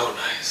 Oh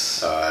nice.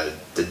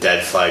 The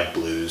Dead Flag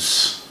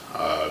Blues.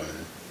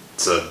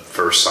 It's the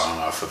first song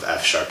off of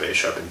F sharp A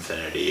sharp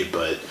Infinity,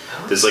 but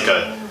there's like I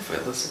don't know if I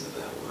listened to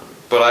that one,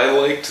 but I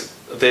liked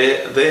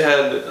they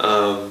had.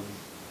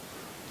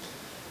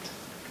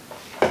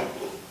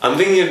 I'm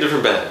thinking of a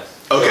different band.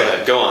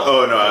 Okay, go on.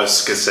 Oh no, I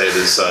was gonna say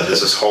there's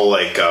this whole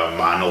like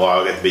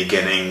monologue at the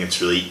beginning.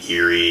 It's really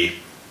eerie,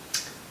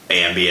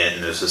 ambient,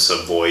 and there's just a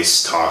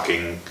voice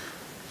talking,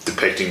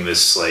 depicting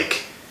this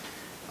like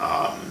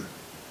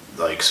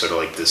sort of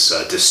like this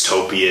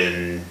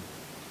dystopian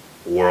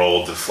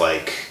world of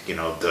like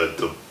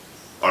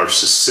our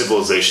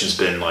civilization's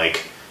been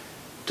like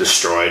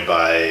destroyed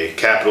by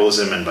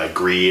capitalism and by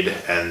greed,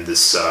 and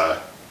this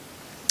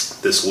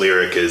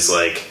lyric is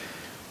like,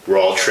 we're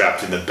all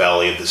trapped in the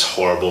belly of this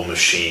horrible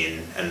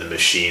machine, and the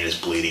machine is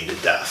bleeding to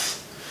death.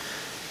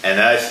 And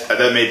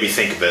that made me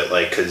think of it,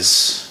 like,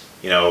 because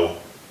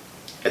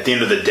at the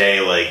end of the day,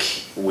 like,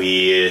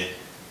 we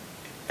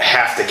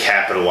have to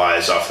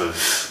capitalize off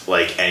of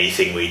like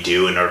anything we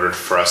do in order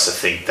for us to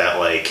think that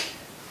like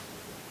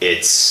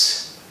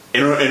it's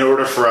in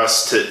order for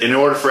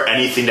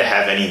anything to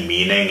have any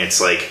meaning,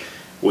 it's like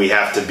we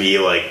have to be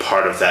like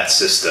part of that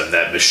system,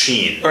 that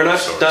machine, or not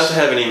to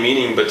have any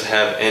meaning, but to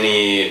have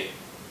any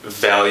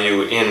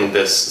value in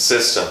this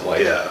system,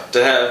 like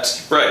to have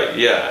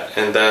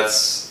and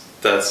that's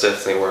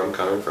definitely where I'm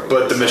coming from.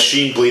 But the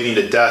machine bleeding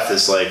to death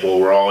is like, well,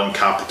 we're all in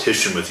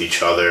competition with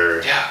each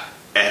other,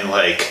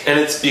 and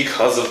it's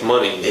because of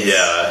money.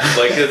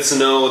 Like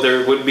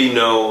there would be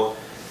no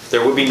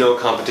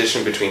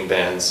competition between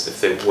bands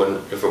if it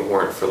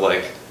weren't for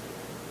like,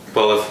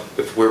 well,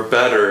 if we're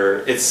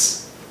better,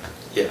 if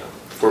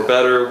we're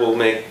better, we'll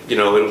make,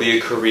 it'll be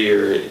a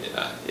career.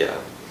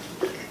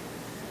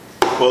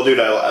 Well, dude,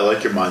 I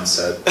like your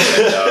mindset,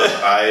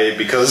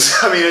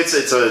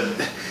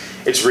 and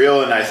it's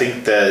real, and I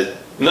think that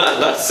not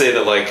to say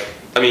that like,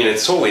 I mean,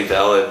 it's totally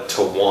valid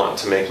to want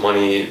to make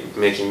money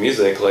making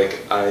music.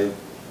 Like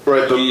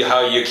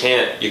you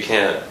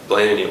can't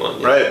blame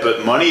anyone. Right,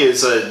 but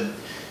money's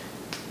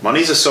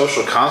a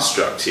social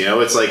construct.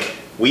 It's like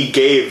we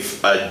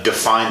gave a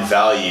defined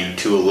value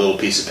to a little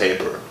piece of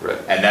paper, right?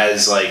 And that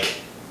is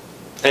like,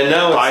 and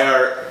now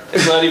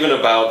it's not even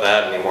about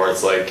that anymore.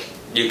 It's like,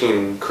 you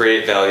can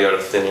create value out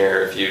of thin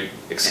air if you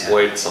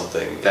exploit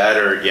something. That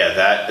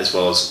as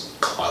well as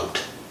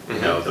clout,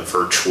 the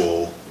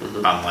virtual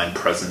online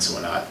presence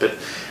and whatnot. But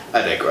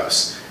I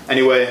digress.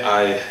 Anyway,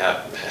 I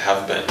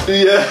have been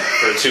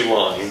for too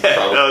long.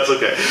 Probably. No, it's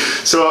okay.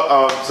 So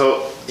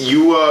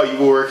you were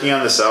working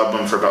on this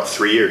album for about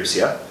 3 years,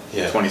 yeah?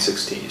 Yeah.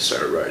 2016, you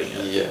started writing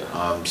it.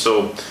 Yeah.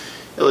 So,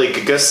 like,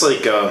 I guess,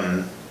 like,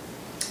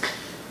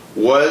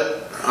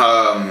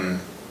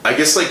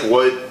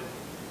 what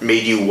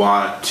made you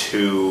want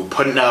to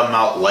put an album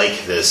out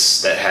like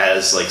this that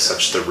has, like,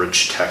 such the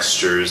rich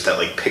textures, that,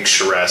 like,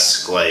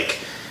 picturesque, like,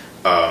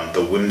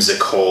 the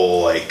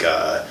whimsical, like,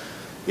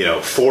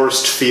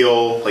 forest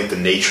feel, like the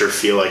nature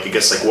feel, like, I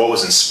guess, like, what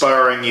was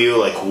inspiring you,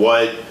 like,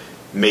 what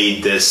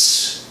made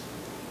this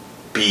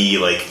be,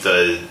 like,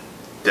 the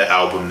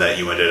album that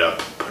you ended up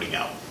putting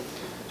out?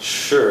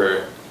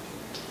 Sure.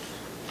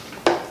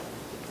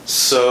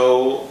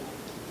 So,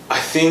 I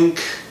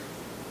think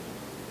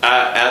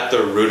at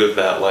the root of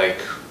that, like,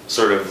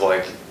 sort of,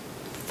 like,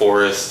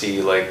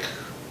 foresty, like,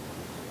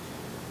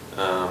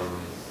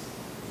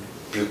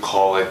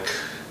 bucolic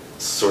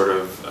sort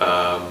of,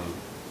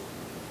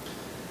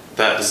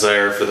 that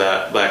desire for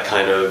that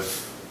kind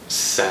of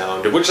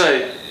sound, which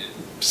I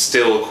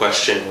still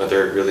question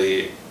whether it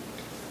really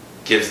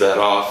gives that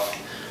off,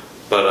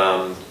 but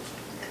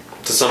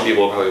to some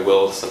people it probably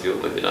will, to some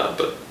people maybe not.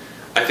 But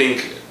I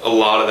think a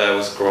lot of that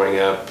was growing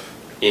up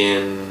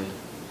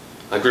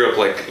I grew up,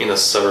 like, in a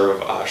suburb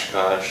of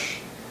Oshkosh.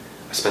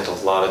 I spent a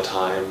lot of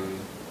time,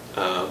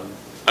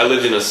 I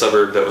lived in a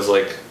suburb that was,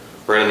 like,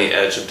 right on the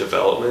edge of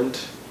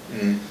development.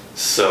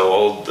 So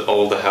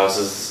all the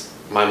houses,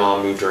 my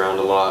mom moved around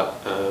a lot,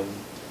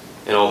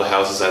 and all the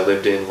houses I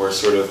lived in were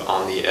sort of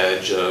on the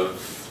edge of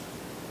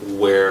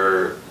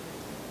where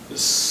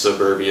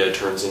suburbia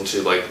turns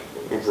into, like,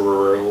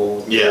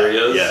 rural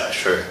areas. Yeah,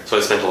 sure. So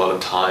I spent a lot of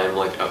time,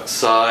 like,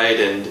 outside,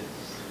 and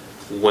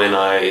when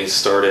I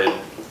started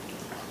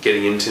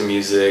getting into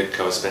music,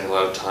 I was spending a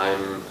lot of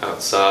time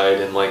outside,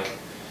 and, like,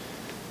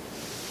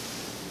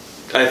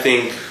 I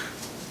think,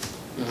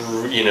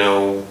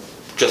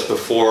 just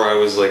before I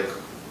was, like,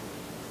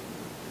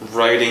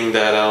 writing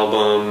that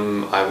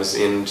album, I was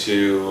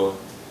into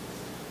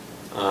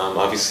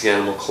obviously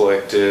Animal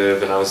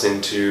Collective, and I was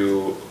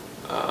into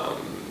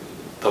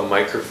the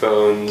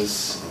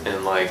microphones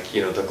and, like,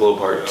 the Globe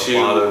Heart 2. A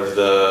lot of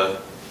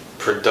the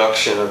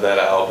production of that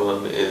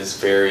album is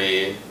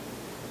very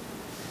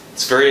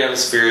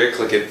atmospheric.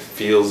 Like, it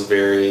feels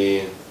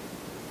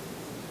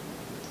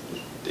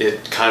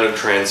it kind of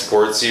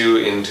transports you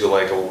into,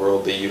 like, a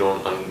world that you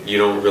don't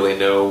really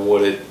know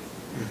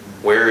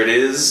where it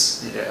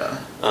is. Yeah.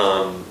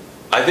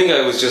 I think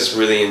I was just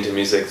really into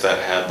music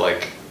that had,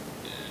 like,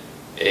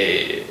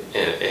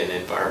 an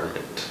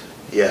environment.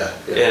 Yeah.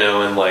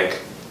 And, like,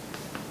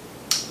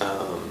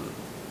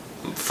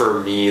 for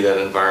me, that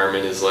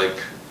environment is, like,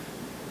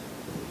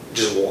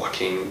 just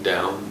walking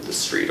down the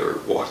street or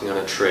walking on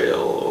a trail,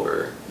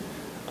 or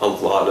a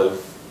lot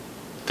of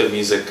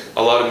music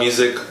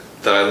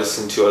that I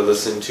listen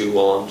to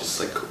while I'm just,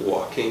 like,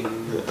 walking.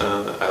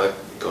 I like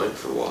going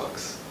for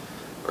walks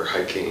or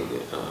hiking.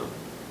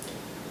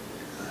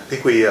 I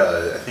think we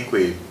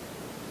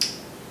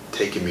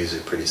take in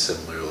music pretty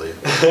similarly.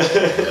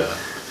 Yeah.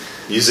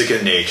 Music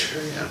and nature.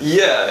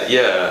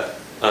 Yeah.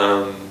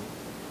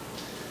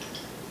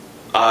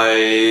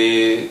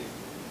 I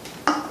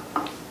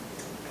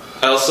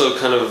also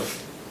kind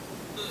of,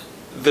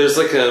 there's,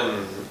 like,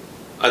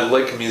 I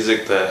like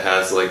music that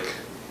has, like,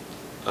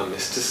 a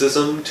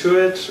mysticism to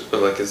it, or,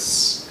 like,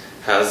 has,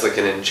 like,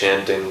 an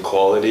enchanting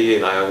quality,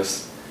 and I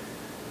always,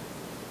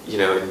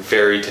 in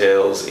fairy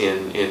tales,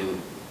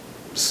 in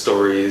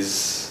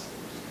stories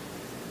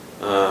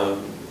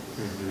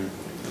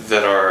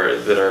that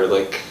are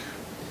like,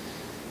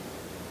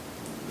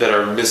 that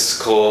are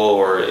mystical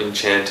or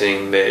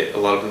enchanting. A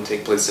lot of them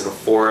take place in a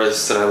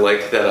forest, and I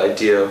like that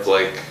idea of,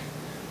 like,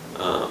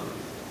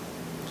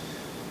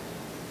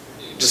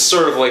 just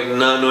sort of, like,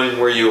 not knowing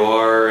where you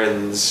are,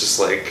 and it's just,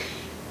 like,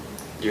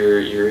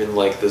 you're in,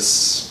 like,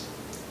 this.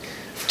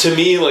 To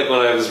me, like, when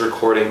I was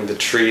recording the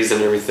trees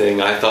and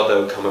everything, I thought that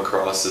would come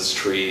across as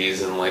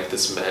trees and, like,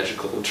 this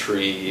magical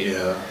tree.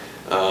 Yeah.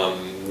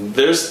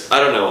 There's, I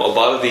don't know, a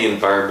lot of the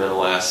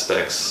environmental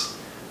aspects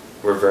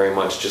were very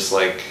much just,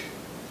 like,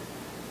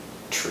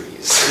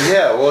 trees.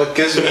 Yeah, well, it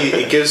gives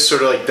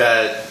sort of, like,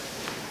 that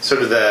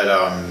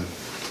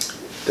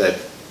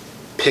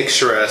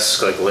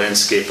picturesque, like,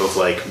 landscape of,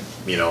 like,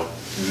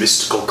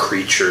 mystical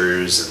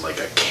creatures, and, like,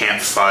 a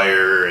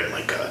campfire, and,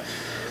 like,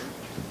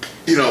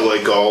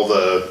 like, all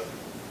the,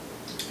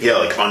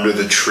 like, under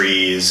the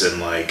trees,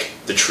 and, like,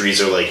 the trees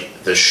are, like,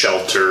 the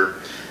shelter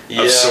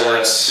of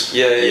sorts.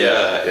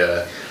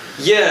 Yeah,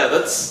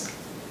 that's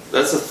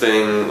a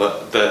thing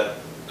that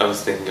I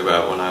was thinking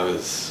about when I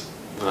was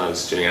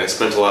doing it. I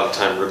spent a lot of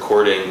time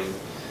recording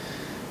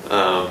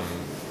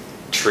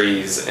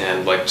trees,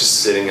 and, like,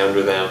 just sitting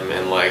under them,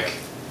 and, like,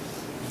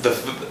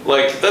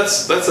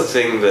 that's a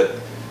thing that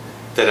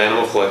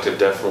Animal Collective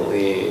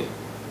definitely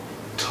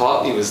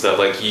taught me, was that,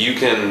 like, you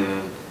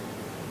can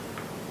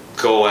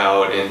go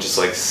out and just,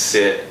 like,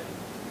 sit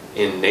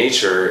in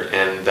nature,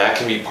 and that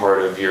can be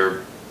part of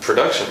your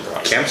production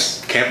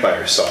process.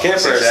 Campfire songs.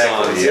 Campfire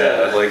songs,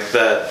 yeah. Like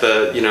that.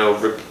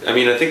 I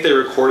mean, I think they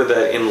recorded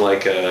that in,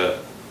 like, a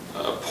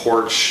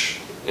porch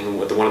in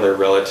one of their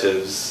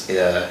relatives'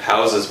 Yeah.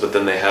 houses, but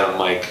then they had a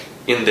mic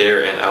in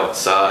there and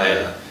outside,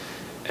 Yeah.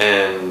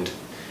 and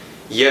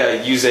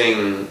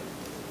using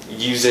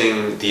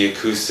the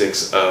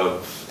acoustics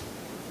of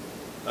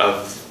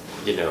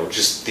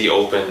just the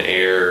open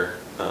air.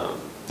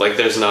 Like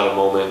there's not a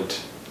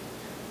moment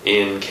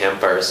in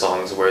Campfire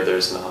Songs where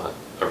there's not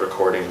a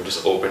recording of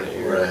just open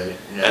air. Right.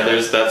 Yeah.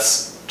 And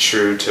that's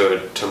true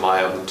to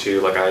my album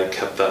too. Like I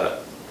kept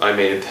that. I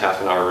made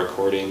half-an-hour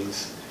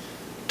recordings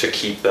to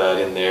keep that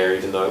in there,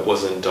 even though it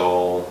wasn't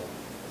all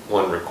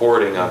one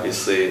recording.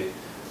 Obviously,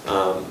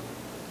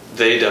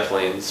 they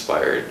definitely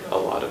inspired a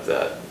lot of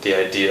that. The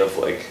idea of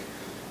like,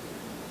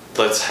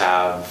 let's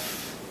have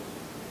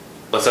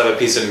a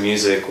piece of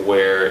music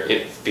where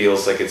it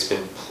feels like it's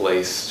been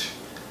placed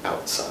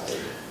outside.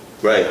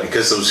 Right,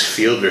 because those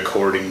field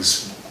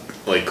recordings,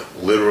 like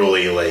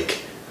literally,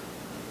 like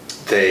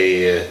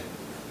they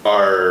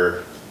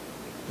are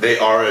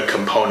a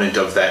component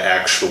of that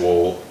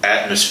actual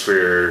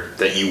atmosphere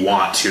that you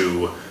want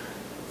to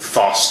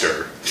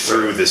foster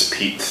through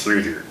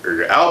through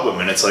your album.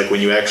 And it's like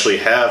when you actually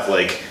have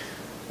like,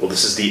 well,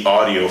 this is the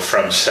audio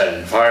from said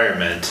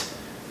environment,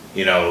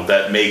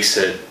 that makes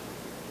it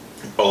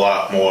a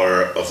lot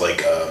more of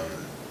like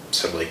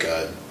sort of like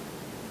a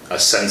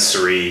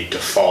sensory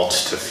default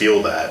to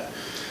feel that.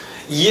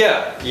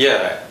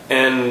 Yeah,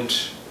 and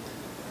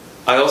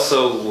I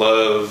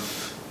also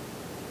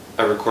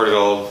I recorded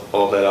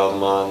all that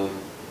album on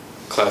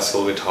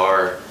classical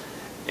guitar,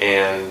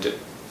 and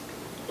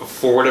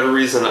for whatever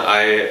reason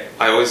I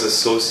always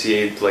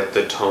associate like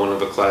the tone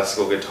of a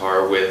classical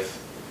guitar with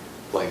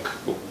like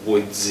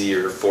woodsy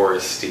or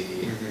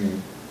foresty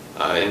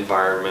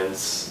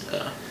environments.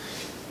 Yeah.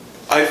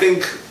 I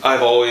think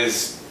I've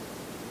always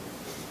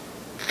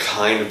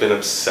kind of been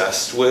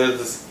obsessed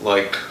with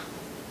like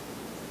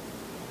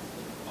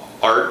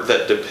art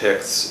that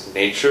depicts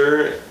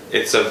nature.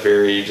 It's a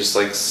very just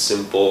like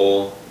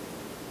simple.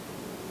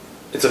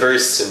 It's a very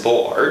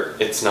simple art.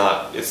 It's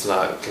not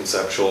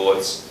conceptual.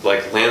 It's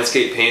like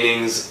landscape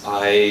paintings.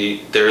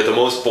 They're the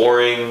most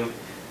boring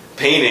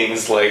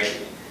paintings. Like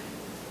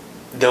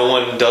no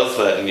one does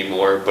that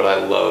anymore. But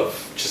I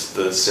love just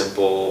the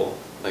simple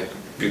like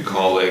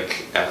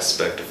bucolic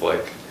aspect of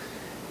like,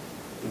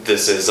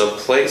 this is a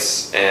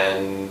place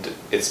and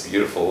it's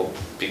beautiful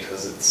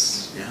because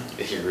it's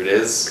here it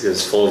is. Because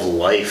it's full of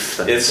life.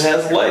 It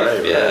has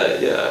life.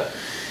 Right. Yeah.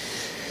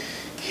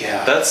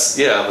 That's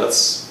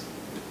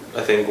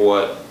I think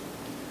what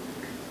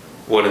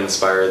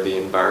inspired the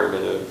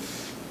environment of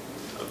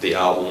the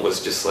album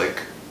was just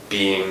like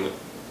being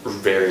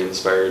very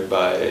inspired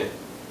by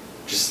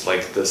just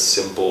like the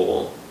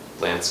simple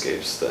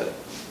landscapes that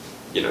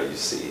you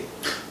see.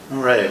 All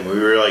right, we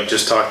were like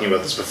just talking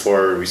about this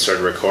before we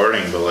started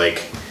recording, but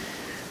like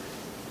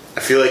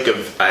I feel like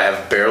I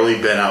have barely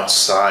been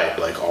outside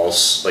like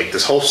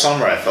this whole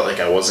summer. I felt like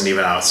I wasn't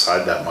even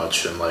outside that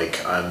much, and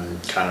like I'm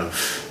kind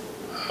of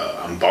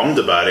I'm bummed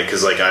about it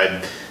because like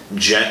I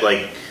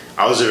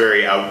was a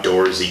very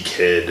outdoorsy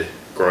kid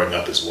growing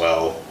up as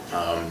well.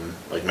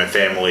 Like my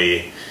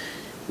family,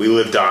 we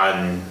lived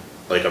on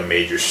like a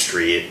major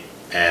street,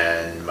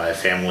 and my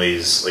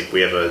family's like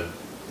we had a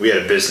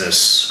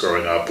business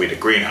growing up. We had a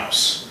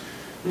greenhouse.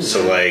 Mm-hmm.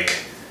 So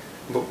like,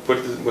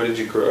 what did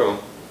you grow?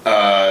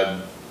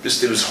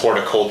 It was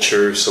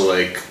horticulture. So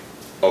like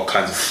all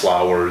kinds of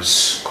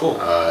flowers.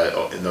 Cool.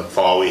 In the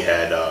fall we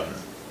had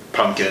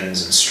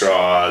pumpkins and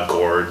straw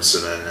gourds,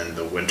 and then in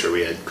the winter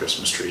we had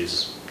Christmas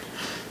trees.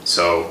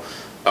 So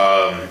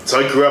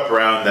I grew up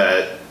around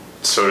that,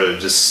 sort of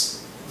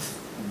just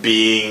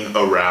being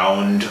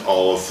around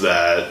all of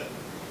that,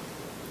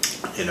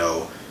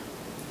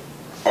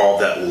 all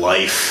that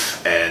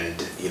life and,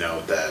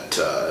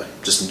 that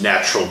just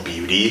natural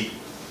beauty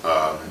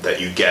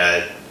that you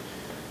get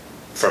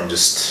from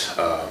just,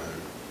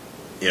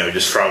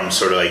 just from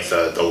sort of like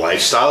the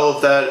lifestyle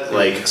of that. Mm-hmm.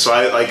 Like, so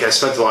I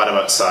spent a lot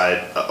of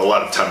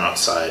time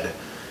outside.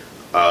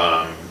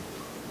 And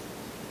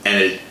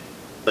it,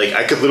 like,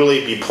 I could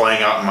literally be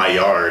playing out in my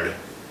yard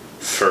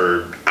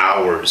for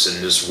hours and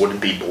just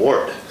wouldn't be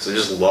bored because I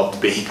just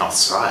loved being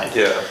outside.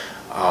 Yeah.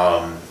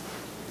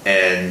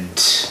 And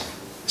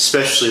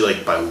especially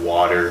like by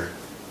water,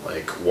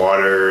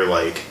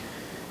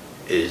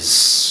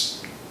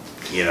 is,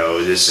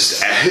 it's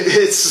just,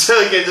 it's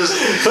like it just.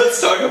 Let's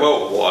talk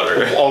about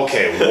water.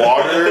 Okay,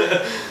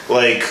 water,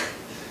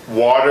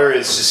 water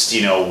is just,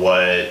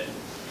 what,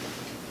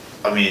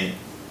 I mean,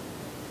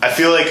 I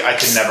feel like I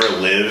could never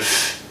live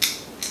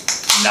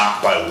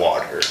not by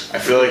water. I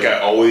feel like I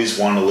always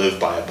want to live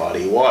by a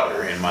body of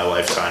water in my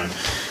lifetime.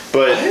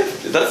 But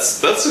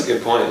that's a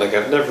good point. Like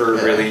I've never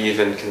really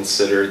even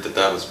considered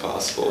that was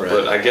possible. Right.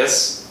 But I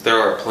guess there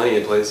are plenty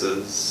of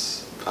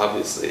places,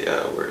 obviously,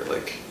 where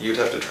like you'd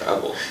have to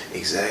travel.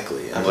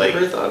 Exactly. I've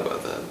never thought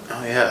about that.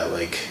 Oh yeah,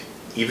 like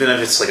even if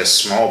it's like a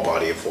small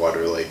body of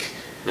water, like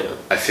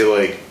I feel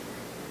like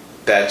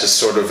that just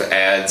sort of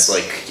adds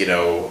like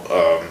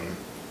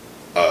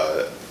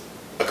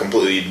a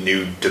completely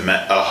new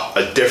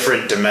a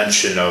different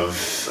dimension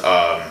of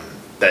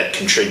that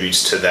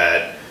contributes to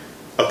that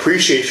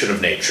appreciation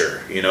of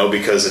nature,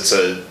 because it's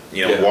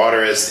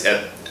water is,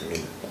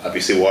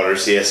 obviously water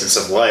is the essence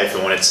of life,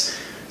 and when it's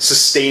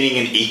sustaining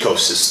an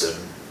ecosystem,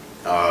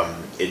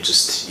 it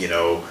just,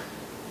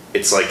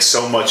 it's like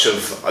so much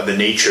of the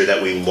nature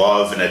that we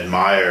love and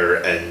admire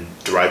and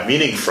derive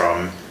meaning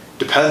from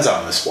depends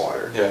on this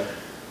water. Yeah.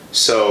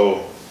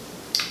 So,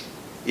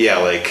 yeah,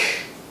 like,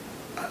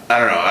 I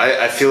don't know,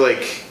 I feel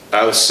like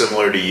I was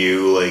similar to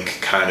you, like,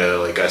 kind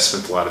of, like, I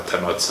spent a lot of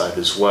time outside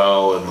as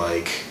well, and,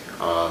 like,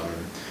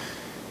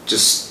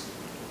 just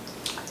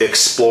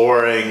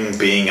exploring,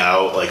 being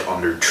out, like,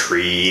 under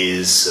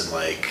trees, and,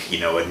 like,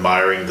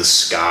 admiring the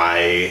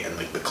sky, and,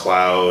 like, the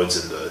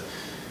clouds, and the,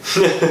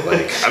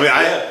 like, I mean,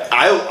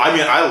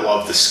 I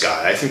love the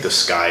sky. I think the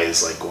sky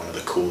is, like, one of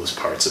the coolest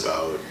parts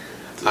about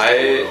the world.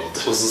 I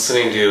was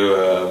listening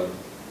to,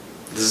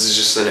 this is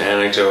just an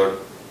anecdote,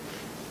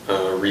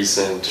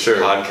 recent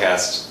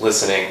podcast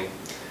listening.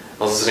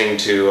 I was listening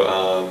to,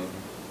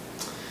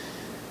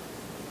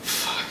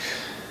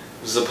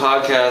 it was a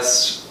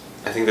podcast,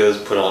 I think that was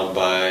put on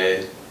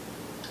by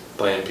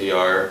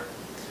NPR,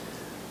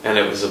 and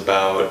it was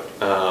about,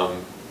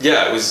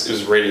 it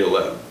was Radio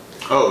Lab.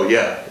 Oh,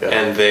 yeah.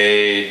 And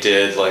they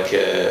did like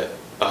a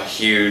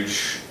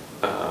huge,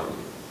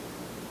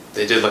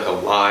 they did like a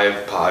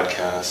live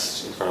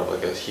podcast in front of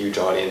like a huge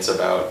audience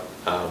about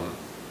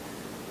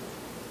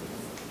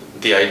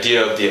the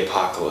idea of the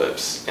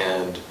apocalypse,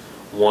 and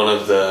one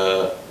of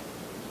the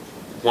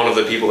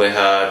people they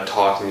had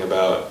talking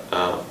about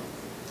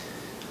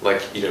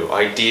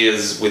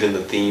ideas within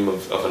the theme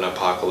of an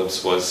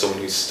apocalypse was someone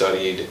who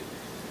studied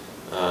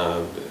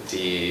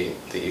the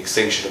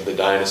extinction of the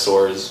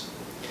dinosaurs,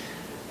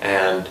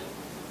 and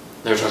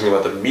they were talking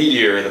about the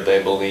meteor that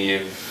they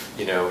believe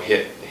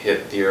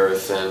hit the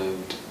earth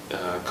and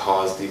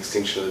caused the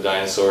extinction of the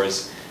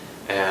dinosaurs,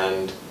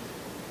 and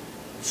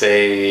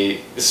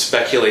they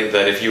speculate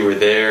that if you were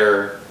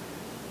there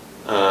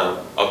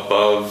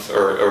above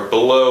or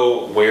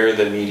below where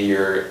the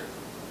meteor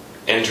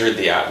entered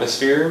the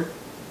atmosphere,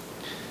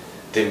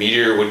 the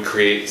meteor would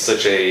create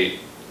such a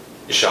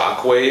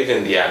shock wave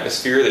in the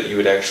atmosphere that you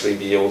would actually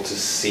be able to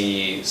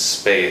see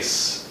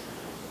space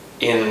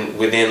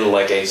within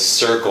like a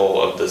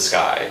circle of the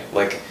sky,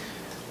 like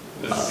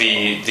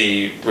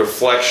the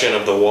reflection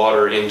of the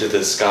water into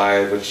the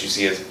sky, which you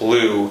see as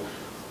blue,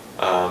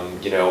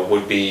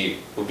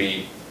 would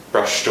be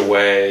brushed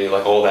away,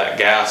 like all that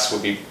gas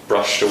would be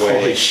brushed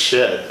away. Holy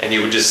shit. And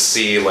you would just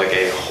see like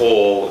a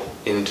hole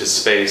into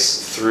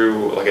space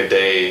through like a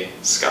day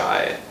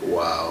sky.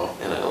 Wow.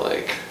 And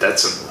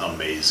that's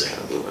amazing.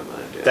 Kind of blew my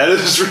mind. Yeah. That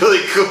is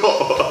really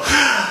cool.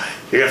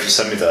 You're gonna have to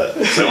send me that. I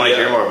want to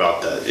hear more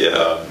about that.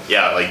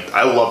 Yeah. Like,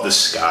 I love the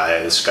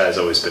sky. The sky has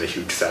always been a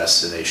huge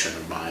fascination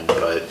of mine.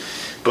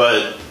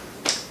 But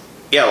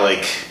yeah,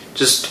 like,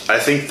 just, I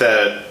think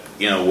that,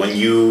 when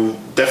you,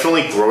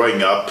 definitely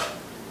growing up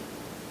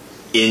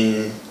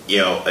in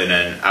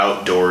an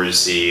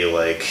outdoorsy,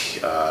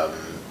 like,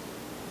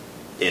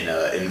 in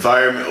an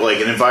environment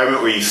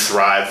where you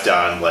thrived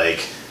on,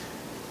 like,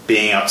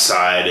 being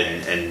outside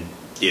and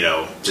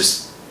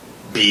just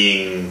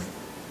being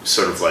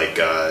sort of like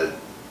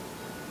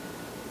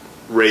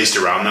raised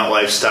around that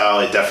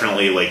lifestyle, it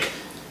definitely, like,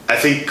 I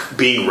think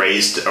being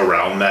raised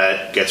around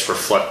that gets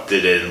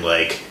reflected in,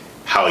 like,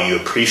 how you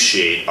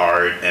appreciate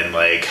art and,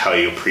 like, how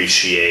you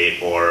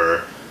appreciate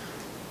or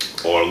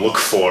look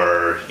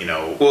for,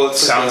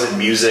 sounds and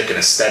music and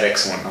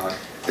aesthetics and whatnot.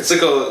 It's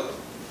like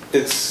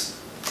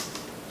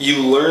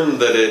you learn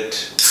that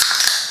it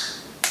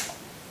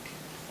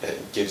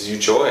gives you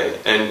joy,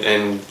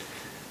 and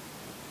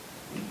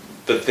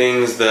the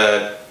things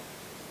that,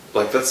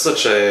 like, that's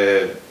such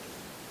a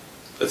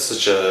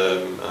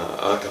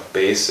like a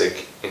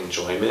basic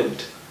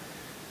enjoyment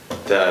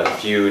that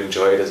if you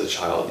enjoy it as a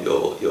child,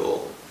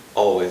 you'll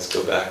always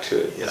go back to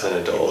it as an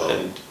adult.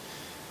 And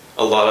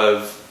a lot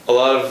of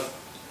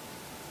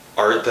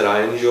art that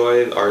I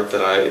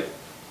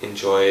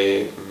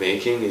enjoy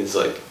making is,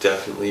 like,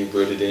 definitely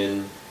rooted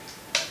in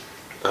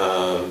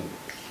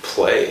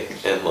play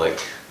and,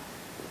 like,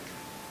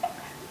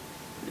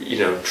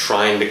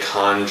 trying to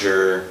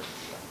conjure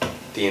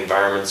the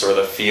environments or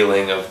the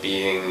feeling of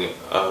being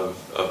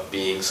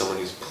someone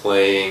who's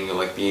playing,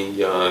 like being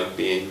young,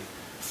 being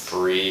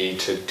free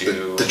to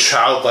do the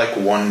childlike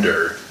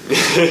wonder,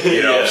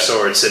 of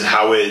sorts, and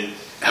how it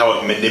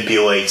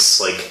manipulates,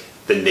 like,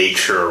 the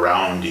nature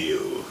around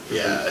you.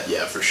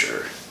 Yeah, for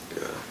sure.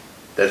 Yeah,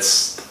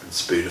 that's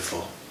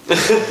beautiful.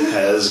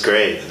 That is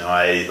great.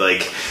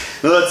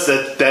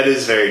 That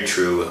is very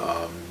true.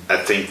 I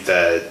think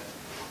that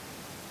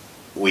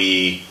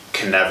we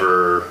can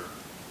never,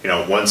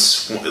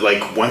 once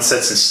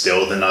that's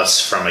instilled in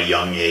us from a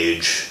young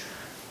age,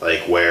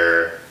 like,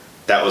 where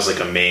that was, like,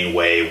 a main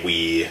way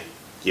we,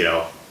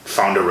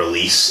 found a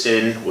release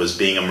in, was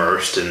being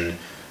immersed in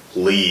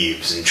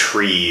leaves and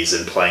trees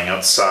and playing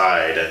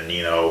outside and,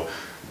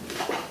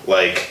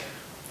 like,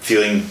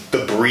 feeling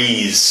the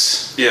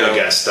breeze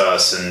against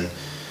us and,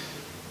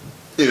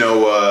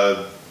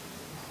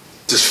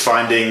 just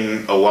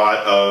finding a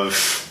lot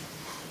of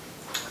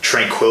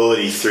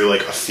tranquility through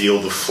like a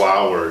field of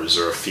flowers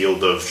or a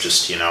field of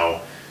just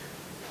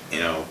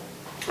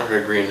or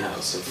a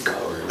greenhouse of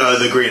flowers.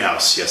 The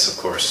greenhouse, yes, of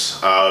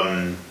course.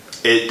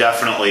 It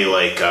definitely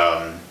like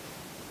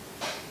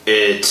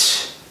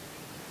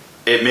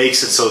it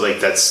makes it so like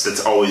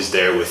that's always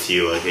there with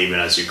you, like even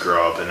as you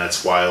grow up, and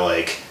that's why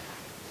like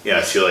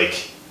I feel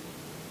like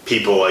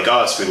people like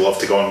us, we love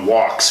to go on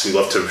walks. We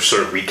love to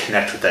sort of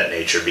reconnect with that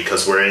nature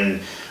because we're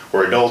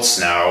adults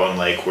now, and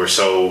like we're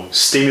so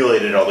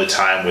stimulated all the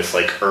time with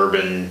like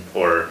urban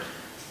or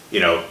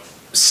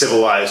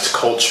civilized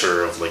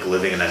culture of like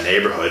living in a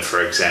neighborhood,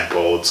 for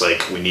example. It's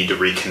like we need to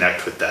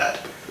reconnect with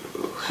that.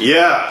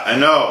 Yeah, I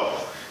know.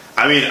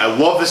 I mean, I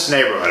love this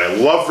neighborhood. I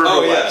love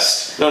River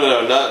West. No,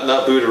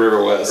 not boo to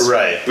River West.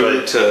 Right,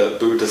 boo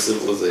to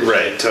civilization.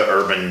 Right, to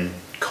urban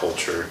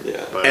culture.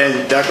 Yeah,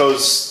 and that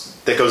goes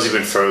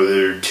even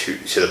further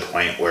to the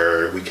point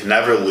where we can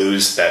never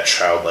lose that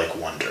childlike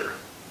wonder.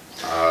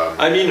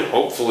 I mean,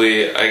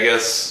 hopefully, I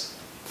guess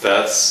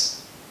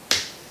that's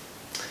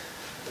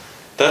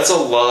a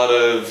lot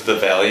of the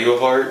value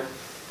of art,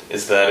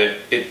 is that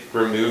it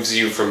removes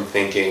you from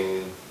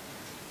thinking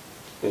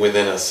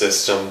within a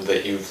system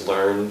that you've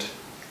learned.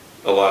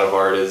 A lot of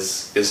art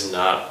is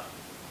not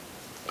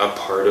a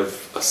part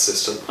of a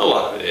system. A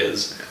lot of it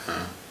is,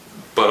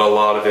 but a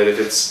lot of it, if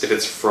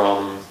it's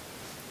from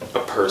a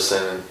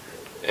person,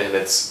 and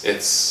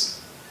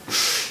it's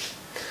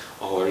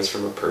all art is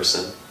from a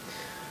person.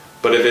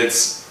 But if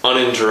it's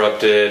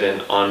uninterrupted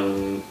and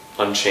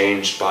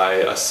unchanged by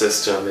a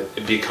system,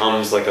 it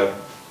becomes like a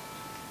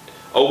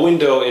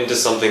window into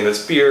something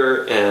that's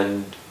pure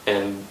and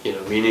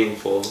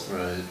meaningful.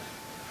 Right.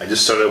 I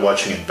just started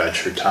watching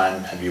Adventure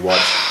Time. Have you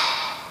watched?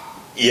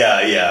 Yeah.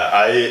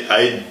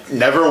 I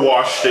never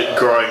watched it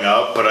growing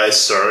up, but I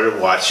started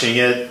watching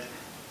it,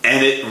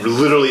 and it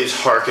literally is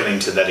hearkening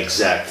to that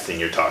exact thing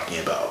you're talking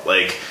about.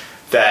 Like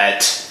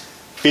that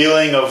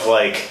feeling of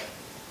like,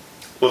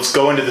 let's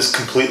go into this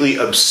completely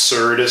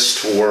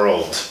absurdist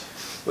world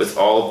with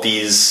all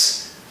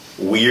these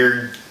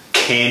weird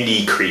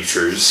candy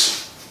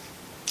creatures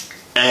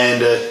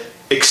and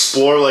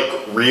explore like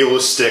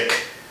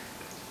realistic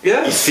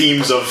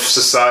themes of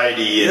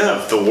society and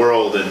of the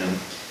world. And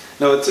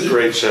no, it's a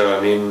great show.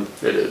 I mean,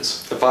 it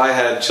is. If I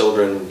had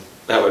children,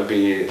 that would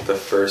be the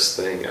first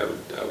thing I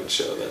would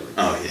show them.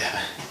 Oh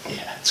yeah.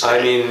 It's great.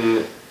 I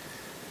mean,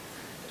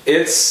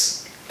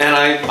 and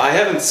I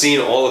haven't seen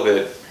all of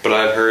it, but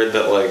I've heard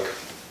that like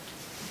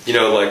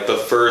the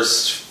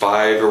first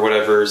 5 or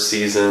whatever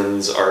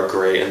seasons are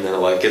great, and then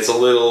like it's a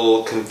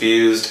little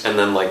confused, and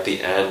then like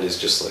the end is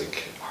just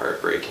like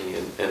heartbreaking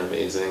and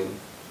amazing.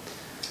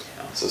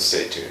 Yeah. So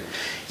stay tuned.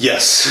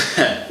 Yes,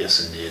 yes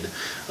indeed.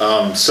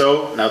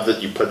 So now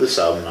that you put this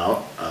album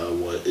out,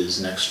 what is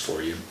next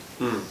for you?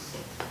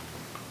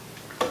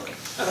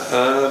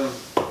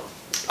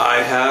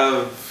 I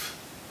have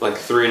like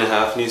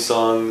 3.5 new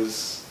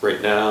songs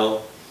right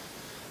now.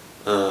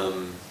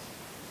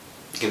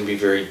 Gonna be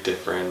very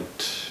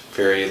different,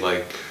 very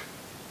like,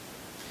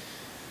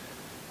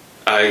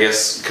 I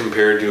guess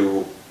compared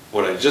to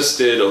what I just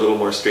did, a little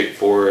more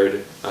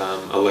straightforward,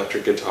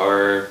 electric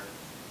guitar.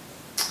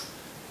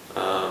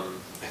 I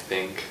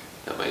think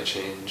that might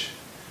change,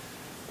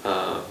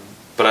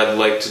 but I'd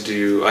like to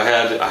do, I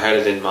had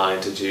it in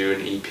mind to do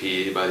an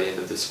EP by the end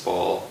of this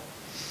fall,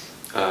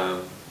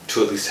 to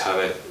at least have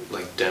it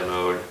like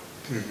demoed.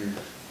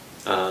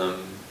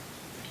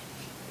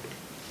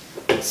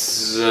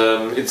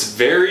 It's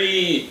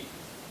very,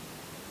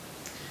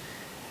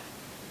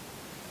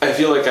 I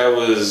feel like I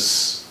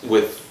was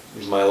with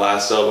my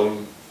last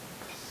album,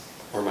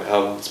 or my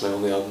album, it's my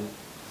only album.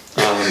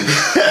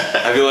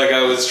 I feel like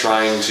I was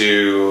trying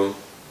to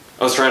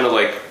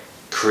like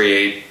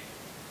create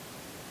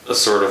a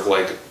sort of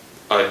like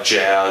a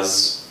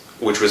jazz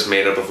which was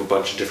made up of a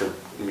bunch of different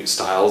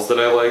styles that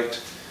I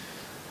liked.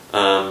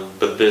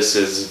 But this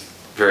is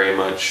very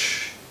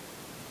much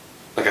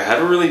like, I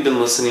haven't really been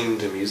listening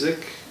to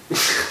music.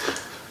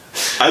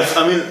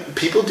 I mean,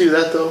 people do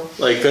that though.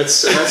 Like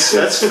that's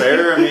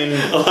fair. I mean,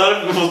 a lot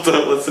of people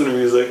don't listen to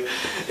music.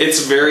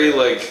 It's very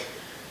like,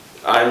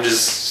 I'm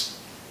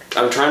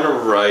trying to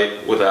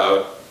write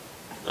without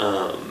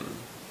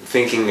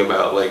thinking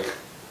about like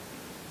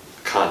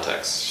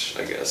context,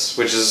 I guess,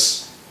 which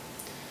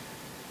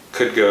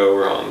could go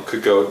wrong,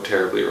 could go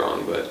terribly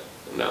wrong, but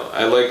no,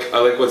 I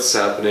like what's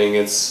happening.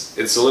 It's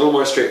a little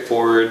more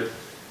straightforward,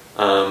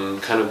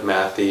 kind of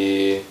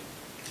mathy,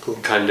 cool.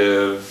 kind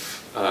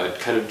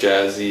of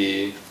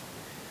jazzy.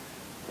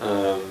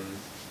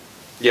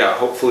 Yeah,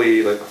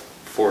 hopefully like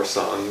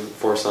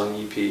 4-song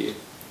EP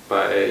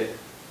by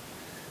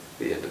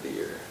the end of the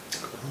year.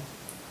 Cool.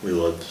 We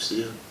love to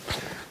see it.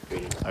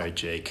 All right,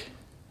 Jake.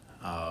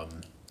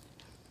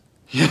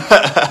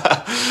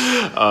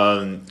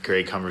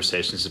 Great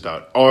conversations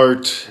about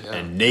art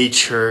and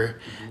nature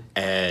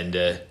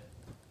and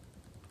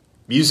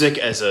music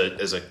as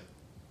a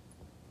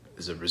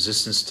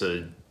resistance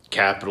to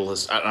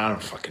capitalist. I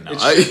don't fucking know. It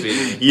should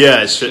be.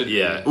 Yeah, it should.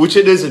 Yeah, which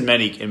it is in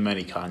many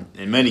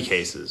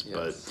cases.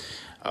 Yes.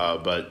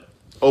 But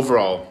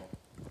overall,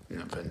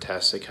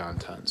 fantastic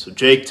content. So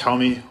Jake, tell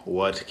me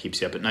what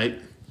keeps you up at night.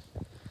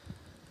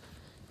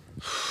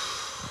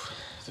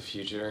 The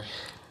future.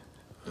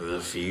 The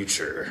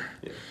future.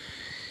 Yeah.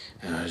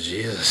 Oh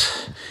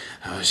Jesus.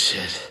 Oh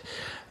shit.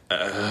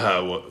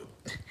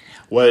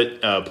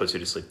 What puts you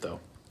to sleep though?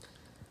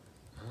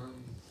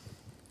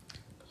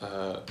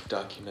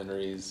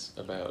 Documentaries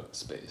about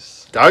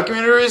space.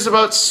 Documentaries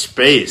about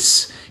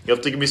space. You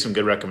have to give me some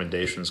good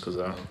recommendations because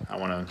I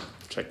want to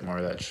check more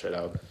of that shit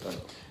out. But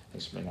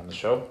thanks for being on the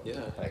show.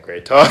 Yeah. Had a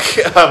great talk.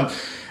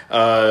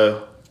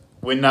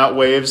 Wind Not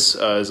Waves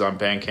is on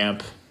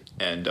Bandcamp.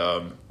 And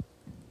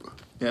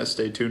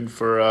stay tuned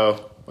for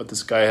what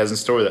this guy has in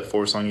store with that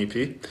 4-song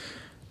EP.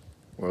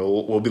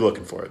 We'll be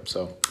looking for it.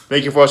 So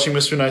thank you for watching,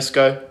 Mr. Nice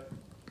Guy.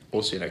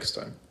 We'll see you next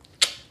time.